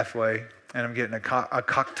neural pathway, and I'm getting a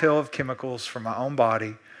cocktail of chemicals from my own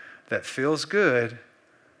body that feels good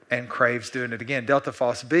and craves doing it again. Delta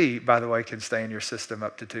phos B, by the way, can stay in your system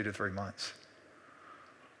up to 2 to 3 months.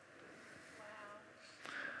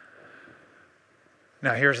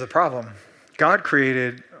 Now, here's the problem. God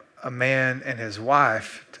created a man and his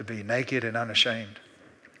wife to be naked and unashamed.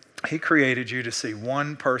 He created you to see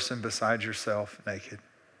one person beside yourself naked.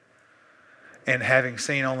 And having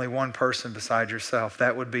seen only one person beside yourself,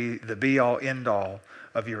 that would be the be-all, end-all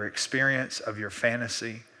of your experience, of your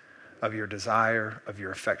fantasy, of your desire, of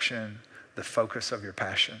your affection, the focus of your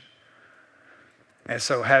passion. And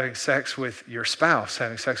so having sex with your spouse,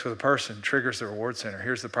 having sex with a person, triggers the reward center.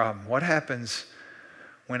 Here's the problem. What happens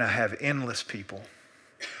when I have endless people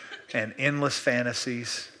and endless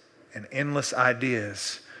fantasies and endless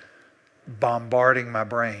ideas bombarding my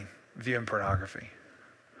brain viewing pornography?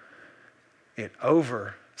 It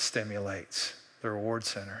overstimulates the reward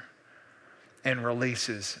center and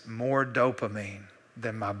releases more dopamine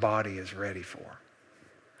than my body is ready for.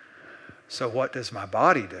 So what does my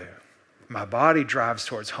body do? My body drives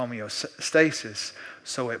towards homeostasis,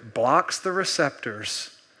 so it blocks the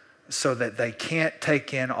receptors so that they can't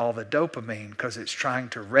take in all the dopamine because it's trying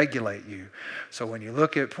to regulate you. So when you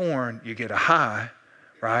look at porn, you get a high,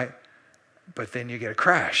 right? But then you get a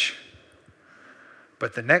crash.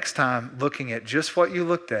 But the next time, looking at just what you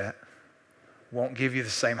looked at won't give you the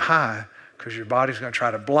same high because your body's going to try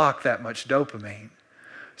to block that much dopamine.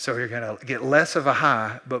 So you're going to get less of a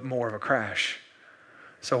high, but more of a crash.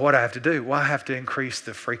 So what do I have to do? Well, I have to increase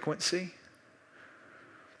the frequency,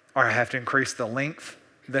 or I have to increase the length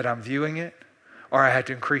that I'm viewing it, or I have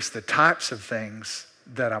to increase the types of things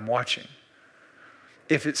that I'm watching.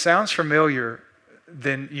 If it sounds familiar,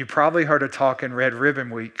 then you probably heard a talk in Red Ribbon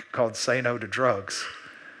Week called Say No to Drugs,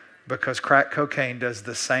 because crack cocaine does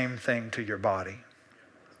the same thing to your body.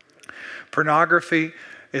 Pornography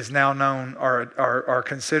is now known or are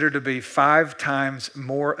considered to be 5 times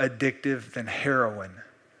more addictive than heroin.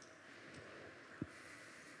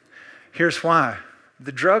 Here's why.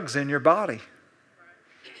 The drug's in your body.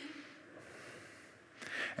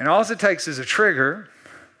 And all it takes is a trigger,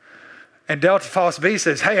 and delta phos B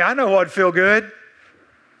says, hey, I know what'd feel good.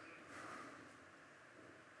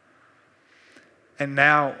 And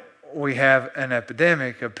now we have an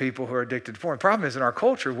epidemic of people who are addicted to porn. The problem is in our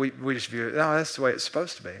culture, we just view it, oh, that's the way it's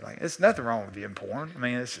supposed to be. Like, there's nothing wrong with viewing porn. I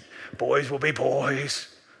mean, it's, boys will be boys.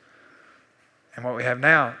 And what we have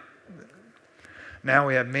now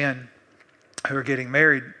we have men who are getting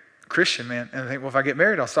married, Christian men, and they think, well, if I get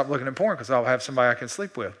married, I'll stop looking at porn because I'll have somebody I can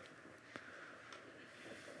sleep with.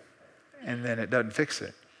 And then it doesn't fix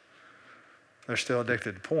it. They're still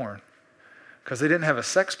addicted to porn because they didn't have a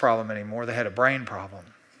sex problem anymore. They had a brain problem.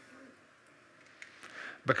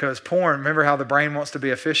 Because porn, remember how the brain wants to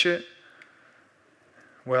be efficient?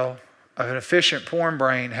 Well, an efficient porn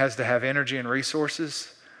brain has to have energy and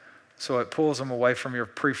resources, so it pulls them away from your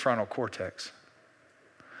prefrontal cortex.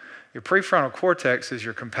 Your prefrontal cortex is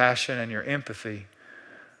your compassion and your empathy,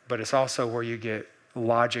 but it's also where you get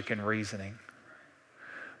logic and reasoning.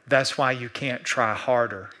 That's why you can't try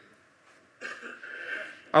harder.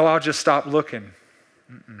 Oh, I'll just stop looking.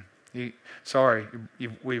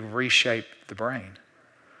 We've reshaped the brain.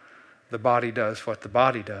 The body does what the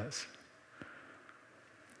body does.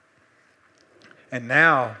 And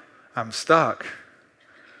now I'm stuck.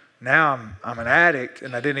 Now I'm an addict,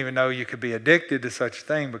 and I didn't even know you could be addicted to such a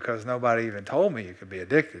thing because nobody even told me you could be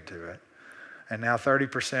addicted to it. And now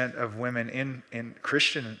 30% of women in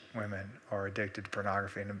Christian women are addicted to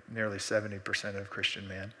pornography, and nearly 70% of Christian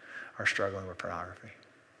men are struggling with pornography.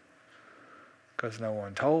 Because no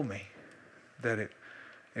one told me that it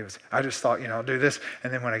was, I just thought, I'll do this,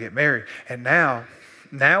 and then when I get married. And now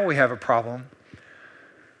we have a problem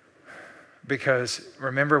because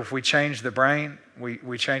remember, if we change the brain,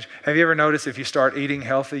 we change. Have you ever noticed if you start eating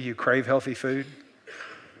healthy, you crave healthy food?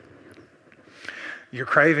 Your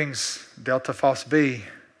cravings, delta phos B,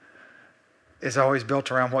 is always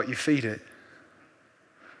built around what you feed it.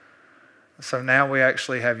 So now we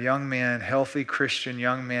actually have young men, healthy Christian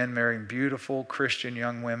young men marrying beautiful Christian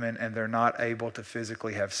young women, and they're not able to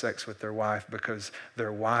physically have sex with their wife because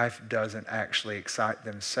their wife doesn't actually excite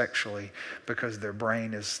them sexually because their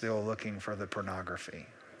brain is still looking for the pornography.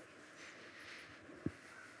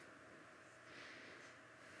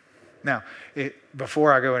 Now,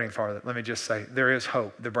 before I go any farther, let me just say, there is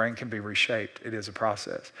hope. The brain can be reshaped. It is a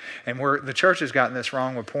process. And the church has gotten this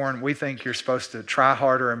wrong with porn. We think you're supposed to try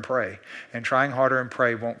harder and pray. And trying harder and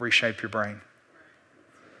pray won't reshape your brain.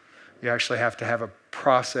 You actually have to have a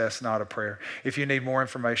process, not a prayer. If you need more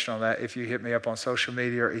information on that, if you hit me up on social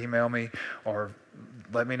media or email me or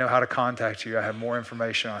let me know how to contact you. I have more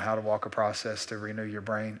information on how to walk a process to renew your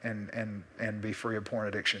brain and be free of porn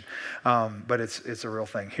addiction. But it's a real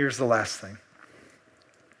thing. Here's the last thing.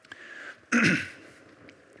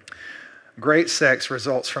 Great sex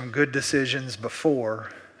results from good decisions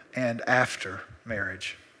before and after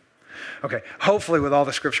marriage. Okay, hopefully with all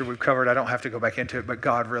the scripture we've covered, I don't have to go back into it, but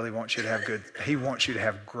God really wants you to have He wants you to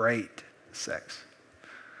have great sex.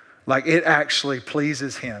 Like it actually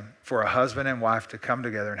pleases Him for a husband and wife to come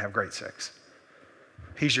together and have great sex.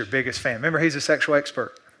 He's your biggest fan. Remember, He's a sexual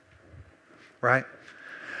expert, right?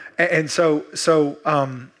 And so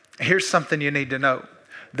here's something you need to know.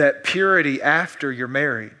 That purity after you're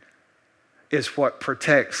married is what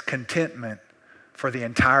protects contentment for the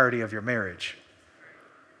entirety of your marriage.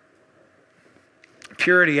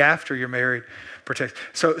 Purity after you're married protects.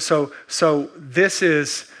 So this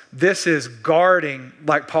is guarding,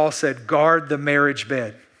 like Paul said, guard the marriage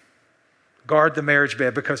bed. Guard the marriage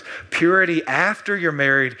bed, because purity after you're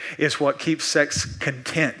married is what keeps sex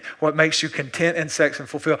content, what makes you content in sex and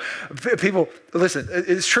fulfilled. People, listen,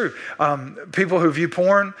 it's true. People who view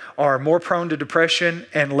porn are more prone to depression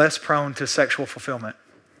and less prone to sexual fulfillment.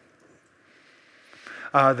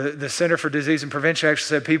 The Center for Disease and Prevention actually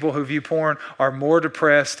said people who view porn are more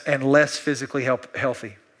depressed and less physically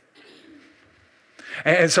healthy.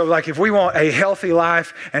 And so like if we want a healthy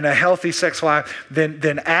life and a healthy sex life,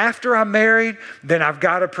 then after I'm married, then I've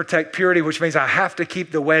got to protect purity, which means I have to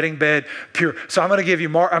keep the wedding bed pure. So I'm going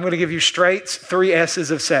to give you Straight's 3 S's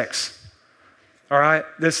of sex. All right?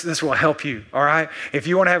 This will help you. All right? If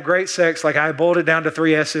you want to have great sex, like I boiled it down to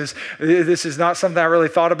 3 S's. This is not something I really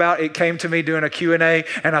thought about. It came to me doing a Q&A,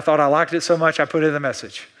 and I thought I liked it so much, I put it in the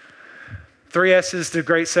message. 3 S's to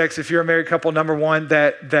great sex. If you're a married couple, number one,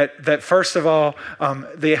 that first of all,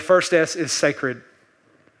 the first S is sacred.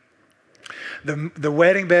 The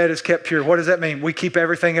wedding bed is kept pure. What does that mean? We keep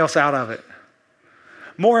everything else out of it.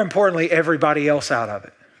 More importantly, everybody else out of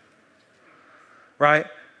it. Right?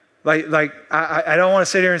 Like I don't want to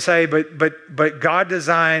sit here and say, but God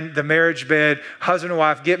designed the marriage bed, husband and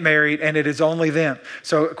wife get married, and it is only them.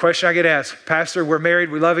 So a question I get asked, Pastor, we're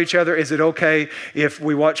married, we love each other. Is it okay if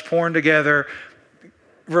we watch porn together?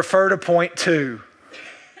 Refer to point 2.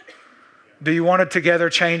 Do you want to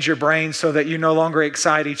together change your brain so that you no longer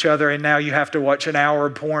excite each other and now you have to watch an hour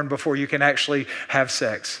of porn before you can actually have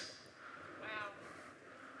sex?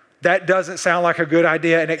 That doesn't sound like a good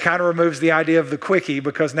idea, and it kind of removes the idea of the quickie,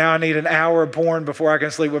 because now I need an hour of porn before I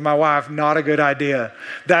can sleep with my wife. Not a good idea.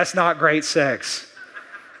 That's not great sex.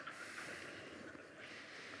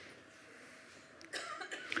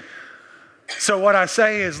 So what I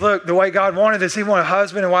say is, look, the way God wanted this, He wanted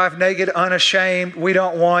husband and wife naked, unashamed. We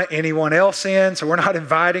don't want anyone else in, so we're not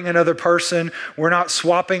inviting another person. We're not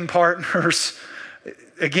swapping partners.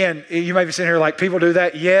 Again, you may be sitting here like, people do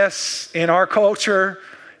that. Yes, in our culture.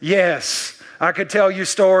 Yes, I could tell you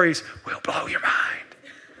stories. Will blow your mind.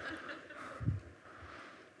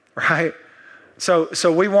 Right?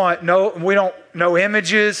 So we want no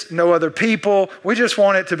images, no other people. We just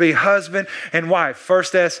want it to be husband and wife.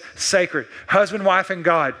 First S, sacred. Husband, wife, and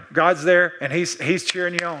God. God's there and he's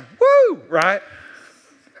cheering you on. Woo! Right?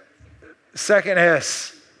 Second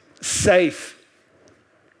S, safe.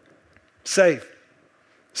 Safe.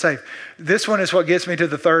 Safe. This one is what gets me to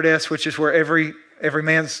the third S, which is where every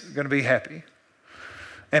man's going to be happy.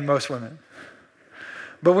 And most women.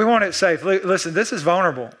 But we want it safe. Listen, this is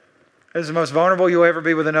vulnerable. This is the most vulnerable you'll ever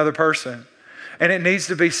be with another person. And it needs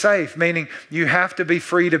to be safe, meaning you have to be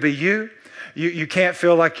free to be you. You can't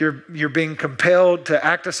feel like you're being compelled to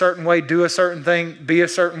act a certain way, do a certain thing, be a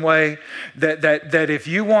certain way. That if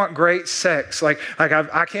you want great sex, like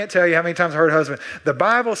I can't tell you how many times I heard a husband, the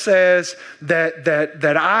Bible says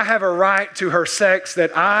that I have a right to her sex,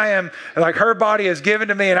 that I am, like her body is given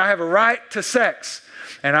to me and I have a right to sex.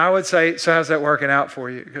 And I would say, so how's that working out for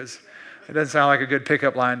you? Because it doesn't sound like a good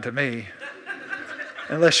pickup line to me.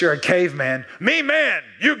 Unless you're a caveman. Me, man,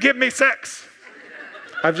 you give me sex.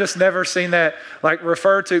 I've just never seen that like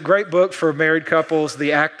referred to. Great book for married couples,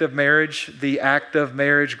 The Act of Marriage. The Act of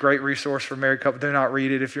Marriage, great resource for married couples. Do not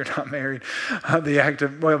read it if you're not married. Maybe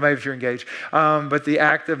if you're engaged. But The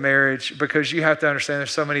Act of Marriage, because you have to understand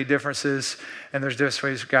there's so many differences and there's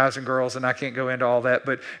differences between guys and girls, and I can't go into all that.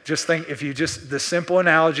 But just think, the simple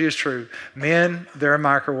analogy is true. Men, they're a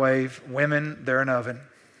microwave. Women, they're an oven.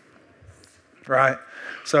 Right?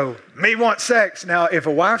 So, me want sex. Now, if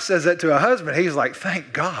a wife says that to a husband, he's like,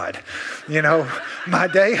 thank God, my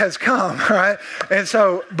day has come, right? And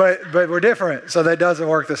so, but we're different, so that doesn't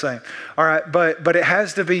work the same. All right, but it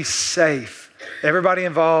has to be safe. Everybody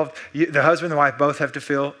involved, the husband and the wife both have to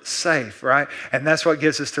feel safe, right? And that's what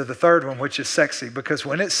gets us to the third one, which is sexy. Because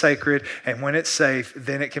when it's sacred and when it's safe,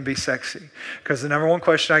 then it can be sexy. Because the number one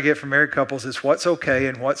question I get from married couples is what's okay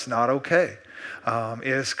and what's not okay.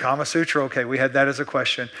 Is Kama Sutra okay? We had that as a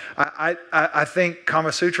question. I think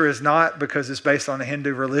Kama Sutra is not, because it's based on the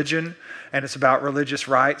Hindu religion and it's about religious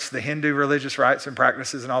rites, the Hindu religious rites and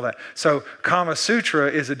practices and all that. So Kama Sutra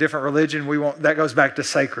is a different religion. That goes back to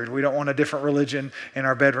sacred. We don't want a different religion in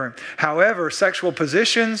our bedroom. However, sexual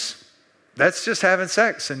positions, that's just having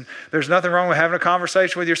sex. And there's nothing wrong with having a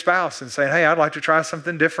conversation with your spouse and saying, hey, I'd like to try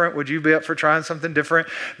something different. Would you be up for trying something different?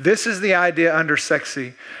 This is the idea under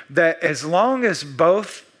sexy, that as long as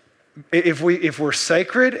both, if we're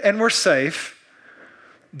sacred and we're safe,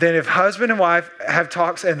 then if husband and wife have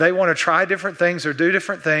talks and they want to try different things or do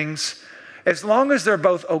different things, as long as they're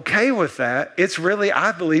both okay with that,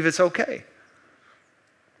 I believe it's okay.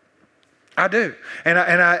 I do. And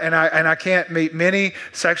I can't meet many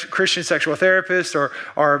Christian sexual therapists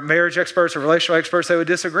or marriage experts or relational experts that would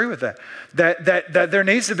disagree with that. That there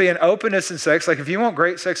needs to be an openness in sex. Like if you want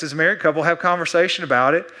great sex as a married couple, have conversation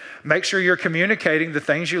about it. Make sure you're communicating the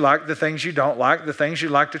things you like, the things you don't like, the things you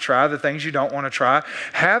like to try, the things you don't want to try.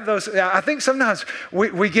 Have those. I think sometimes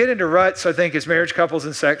we get into ruts, I think, as marriage couples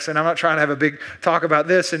and sex, and I'm not trying to have a big talk about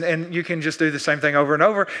this, and you can just do the same thing over and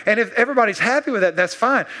over. And if everybody's happy with that, that's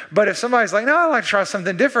fine. But if somebody's like, no, I'd like to try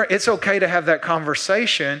something different, it's okay to have that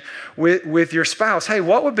conversation with your spouse. Hey,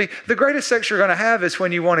 what would be the greatest sex you're going to have is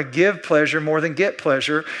when you want to give pleasure more than get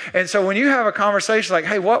pleasure. And so when you have a conversation like,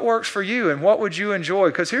 hey, what works for you and what would you enjoy?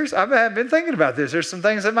 Because I've been thinking about this. There's some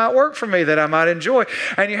things that might work for me that I might enjoy.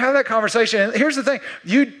 And you have that conversation. And here's the thing.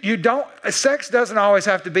 Sex doesn't always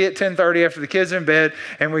have to be at 10:30 after the kids are in bed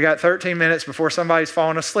and we got 13 minutes before somebody's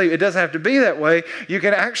falling asleep. It doesn't have to be that way. You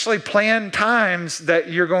can actually plan times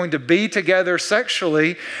that you're going to be together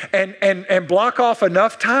sexually and block off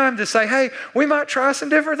enough time to say, hey, we might try some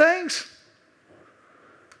different things.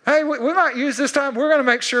 Hey, we might use this time. We're going to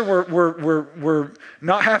make sure we're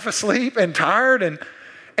not half asleep and tired.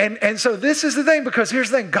 And so this is the thing, because here's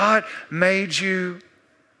the thing. God made you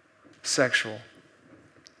sexual.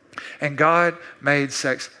 And God made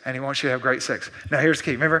sex, and He wants you to have great sex. Now, here's the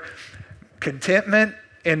key. Remember, contentment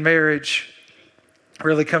in marriage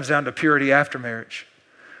really comes down to purity after marriage.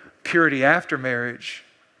 Purity after marriage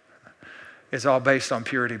is all based on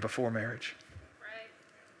purity before marriage. Right.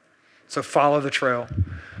 So follow the trail.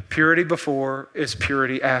 Purity before is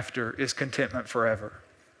purity after, is contentment forever.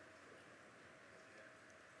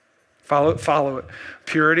 Follow it.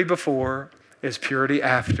 Purity before is purity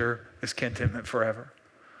after, is contentment forever.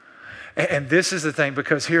 And this is the thing,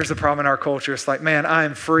 because here's the problem in our culture. It's like, man, I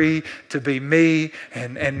am free to be me.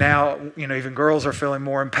 And now, even girls are feeling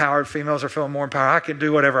more empowered. Females are feeling more empowered. I can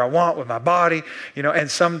do whatever I want with my body,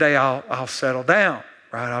 and someday I'll settle down,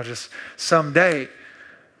 right? I'll just someday.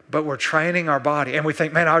 But we're training our body. And we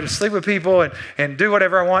think, man, I'll just sleep with people and do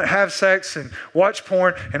whatever I want, have sex and watch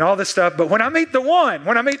porn and all this stuff. But when I meet the one,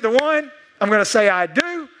 I'm going to say I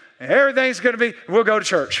do. And everything's going to be, we'll go to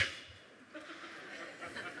church.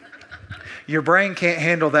 Your brain can't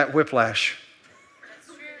handle that whiplash.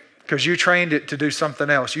 Because you trained it to do something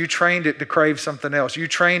else. You trained it to crave something else. You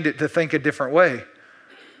trained it to think a different way.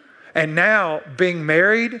 And now being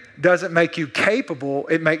married doesn't make you capable,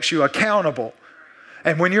 it makes you accountable.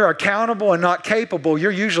 And when you're accountable and not capable, you're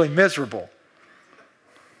usually miserable.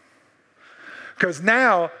 Because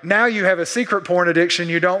now you have a secret porn addiction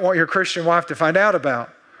you don't want your Christian wife to find out about.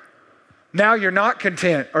 Now you're not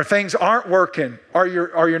content, or things aren't working, or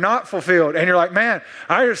you're not fulfilled. And you're like, man,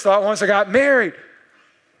 I just thought once I got married,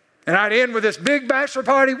 and I'd end with this big bachelor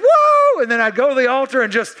party, woo! And then I'd go to the altar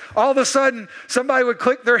and just all of a sudden somebody would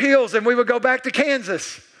click their heels and we would go back to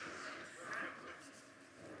Kansas.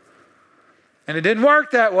 And it didn't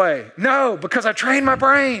work that way. No, because I trained my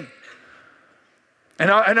brain. And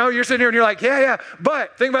I know you're sitting here and you're like, yeah.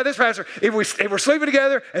 But think about this, Pastor. If we're sleeping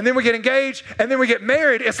together and then we get engaged and then we get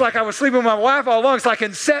married, it's like I was sleeping with my wife all along. It's like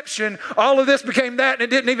inception. All of this became that and it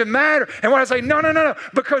didn't even matter. And when I say, no.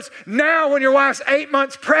 Because now when your wife's 8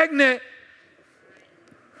 months pregnant,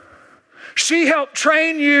 she helped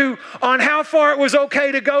train you on how far it was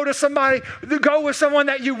okay to go with someone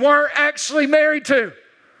that you weren't actually married to.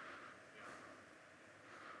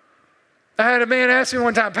 I had a man ask me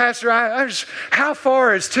one time, Pastor, how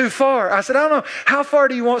far is too far? I said, I don't know. How far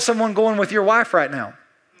do you want someone going with your wife right now?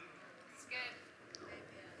 That's good.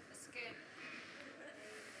 That's good.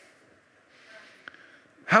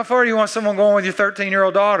 How far do you want someone going with your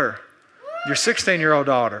 13-year-old daughter? Your 16-year-old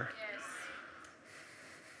daughter?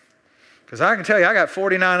 Because I can tell you, I got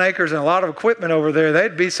 49 acres and a lot of equipment over there.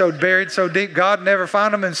 They'd be so buried so deep, God never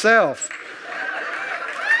find them himself.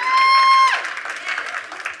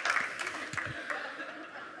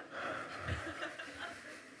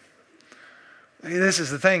 This is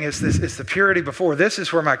the thing, it's the purity before. This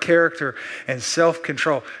is where my character and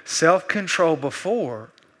self-control before,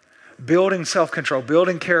 building self-control,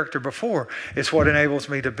 building character before is what enables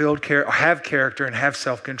me to have character and have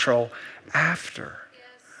self-control after. Yes.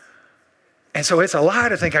 And so it's a lie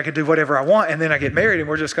to think I could do whatever I want and then I get married and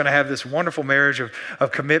we're just going to have this wonderful marriage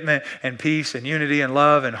of commitment and peace and unity and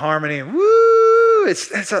love and harmony. And woo!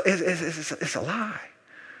 It's a lie.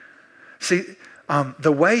 See,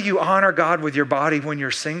 the way you honor God with your body when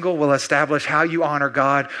you're single will establish how you honor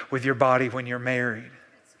God with your body when you're married.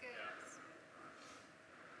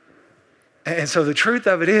 And so the truth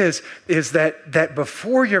of it is that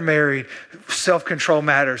before you're married, self-control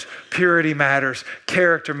matters, purity matters,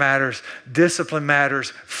 character matters, discipline matters,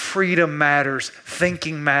 freedom matters,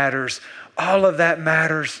 thinking matters. All of that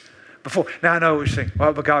matters before. Now I know what you're saying.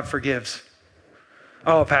 Well, but God forgives.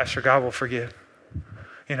 Oh, Pastor, God will forgive.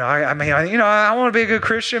 I want to be a good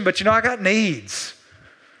Christian, but I got needs.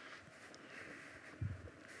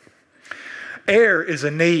 Air is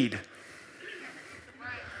a need.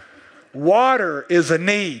 Water is a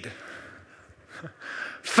need.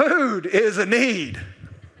 Food is a need.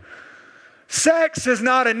 Sex is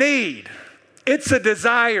not a need. It's a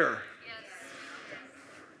desire.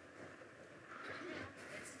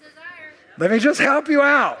 It's a desire. Let me just help you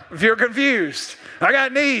out if you're confused. I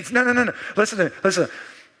got needs. No. Listen.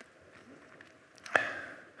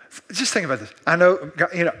 Just think about this. I know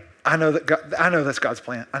that's God's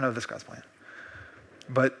plan. I know that's God's plan.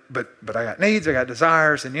 But I got needs, I got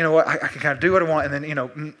desires, and you know what? I can kind of do what I want, and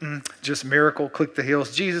then just miracle, click the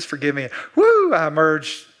heels. Jesus, forgive me. Woo! I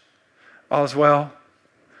emerged. All is well.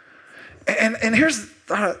 And here's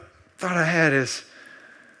the thought I had is,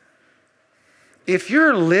 if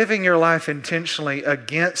you're living your life intentionally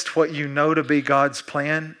against what you know to be God's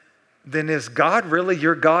plan, then is God really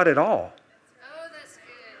your God at all?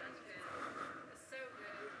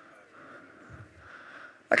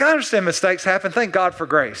 Like, I understand mistakes happen. Thank God for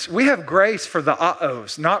grace. We have grace for the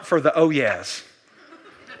uh-ohs, not for the oh yes.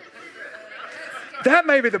 That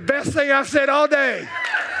may be the best thing I've said all day.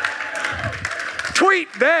 Tweet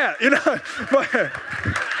that,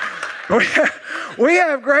 But we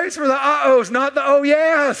have grace for the uh-ohs, not the oh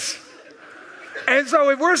yes. And so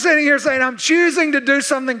if we're sitting here saying, I'm choosing to do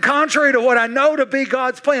something contrary to what I know to be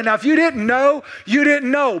God's plan. Now, if you didn't know, you didn't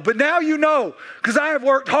know. But now you know, because I have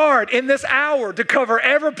worked hard in this hour to cover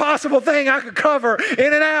every possible thing I could cover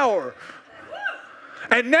in an hour.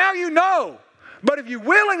 And now you know. But if you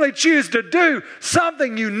willingly choose to do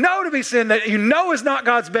something you know to be sin, that you know is not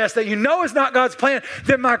God's best, that you know is not God's plan,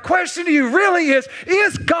 then my question to you really is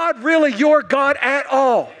God really your God at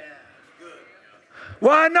all?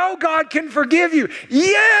 Well, I know God can forgive you.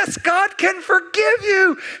 Yes, God can forgive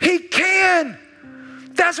you. He can.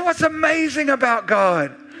 That's what's amazing about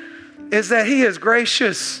God, is that He is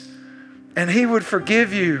gracious and He would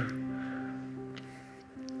forgive you.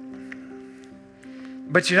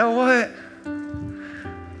 But you know what?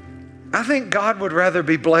 I think God would rather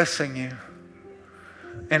be blessing you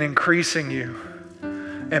and increasing you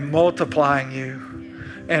and multiplying you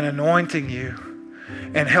and anointing you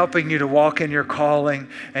and helping you to walk in your calling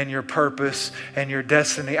and your purpose and your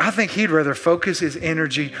destiny. I think he'd rather focus his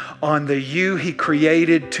energy on the you he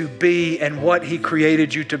created to be and what he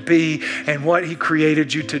created you to be and what he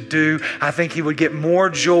created you to do. I think he would get more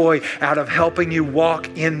joy out of helping you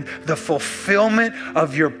walk in the fulfillment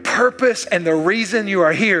of your purpose and the reason you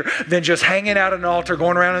are here than just hanging out at an altar,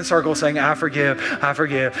 going around in circles saying, I forgive, I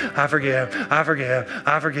forgive, I forgive, I forgive,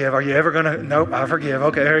 I forgive. Are you ever going to? Nope, I forgive.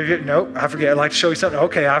 Okay, nope, I forgive. I'd like to show you something.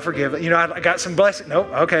 Okay, I forgive. I got some blessing. Nope,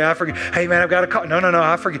 okay, I forgive. Hey man, I've got a call. No,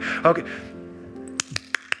 I forgive. Okay.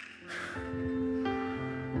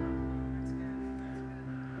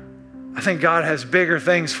 I think God has bigger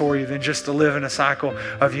things for you than just to live in a cycle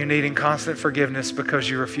of you needing constant forgiveness because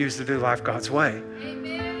you refuse to do life God's way.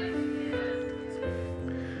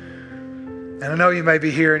 And I know you may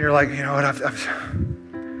be here and you're like, you know what,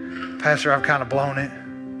 Pastor, I've kind of blown it.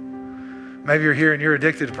 Maybe you're here and you're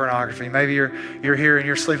addicted to pornography. Maybe you're here and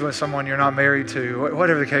you're sleeping with someone you're not married to,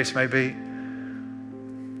 whatever the case may be.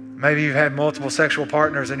 Maybe you've had multiple sexual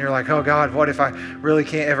partners and you're like, oh God, what if I really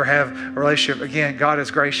can't ever have a relationship? Again, God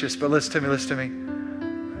is gracious, but listen to me.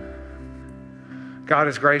 God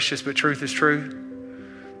is gracious, but truth is true.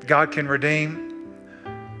 God can redeem,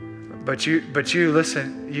 but you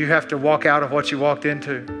listen, you have to walk out of what you walked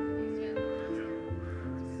into.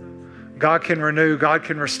 God can renew, God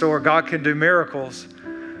can restore, God can do miracles,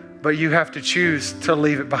 but you have to choose to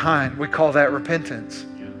leave it behind. We call that repentance.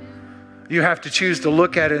 You have to choose to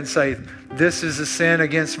look at it and say, this is a sin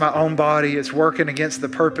against my own body. It's working against the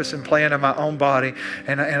purpose and plan of my own body,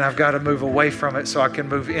 and I've got to move away from it so I can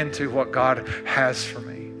move into what God has for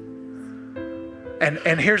me.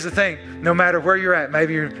 And here's the thing, no matter where you're at,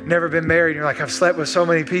 maybe you've never been married, you're like, I've slept with so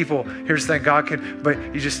many people. Here's the thing, God can, but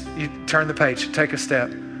you turn the page, take a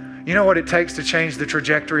step. You know what it takes to change the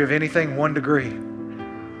trajectory of anything? 1 degree.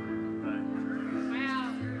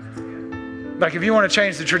 Like if you want to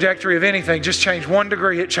change the trajectory of anything, just change 1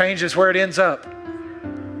 degree. It changes where it ends up.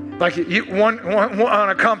 Like one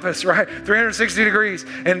on a compass, right? 360 degrees.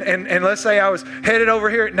 And let's say I was headed over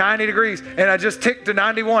here at 90 degrees and I just ticked to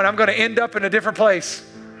 91. I'm going to end up in a different place.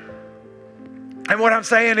 And what I'm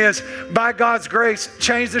saying is, by God's grace,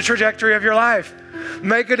 change the trajectory of your life.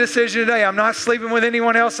 Make a decision today. I'm not sleeping with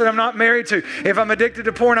anyone else that I'm not married to. If I'm addicted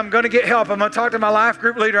to porn, I'm going to get help. I'm going to talk to my life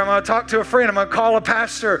group leader. I'm going to talk to a friend. I'm going to call a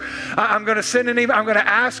pastor. I'm going to send an email. I'm going to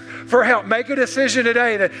ask for help. Make a decision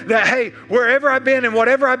today that hey, wherever I've been and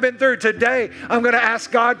whatever I've been through, today I'm going to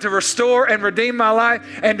ask God to restore and redeem my life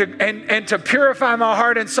and to purify my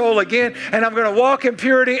heart and soul again. And I'm going to walk in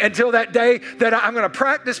purity until that day that I'm going to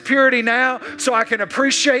practice purity now so I can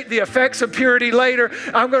appreciate the effects of purity later.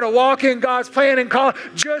 I'm going to walk in God's plan and call.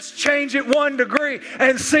 Just change it 1 degree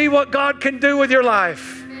and see what God can do with your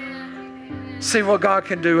life. See what God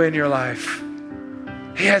can do in your life.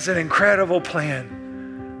 He has an incredible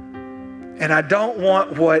plan. And I don't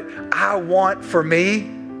want what I want for me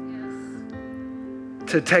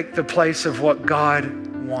to take the place of what God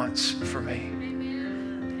wants for me.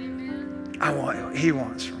 He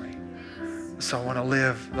wants for me. So I want to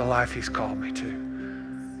live the life He's called me to.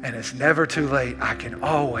 And it's never too late. I can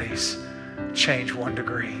always change 1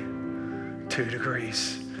 degree, 2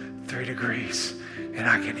 degrees, 3 degrees, and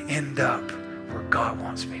I can end up where God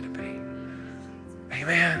wants me to be.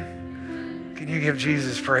 Amen. Can you give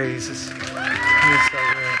Jesus praise? He is so good.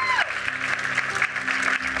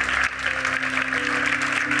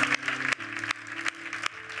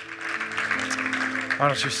 Why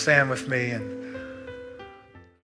don't you stand with me and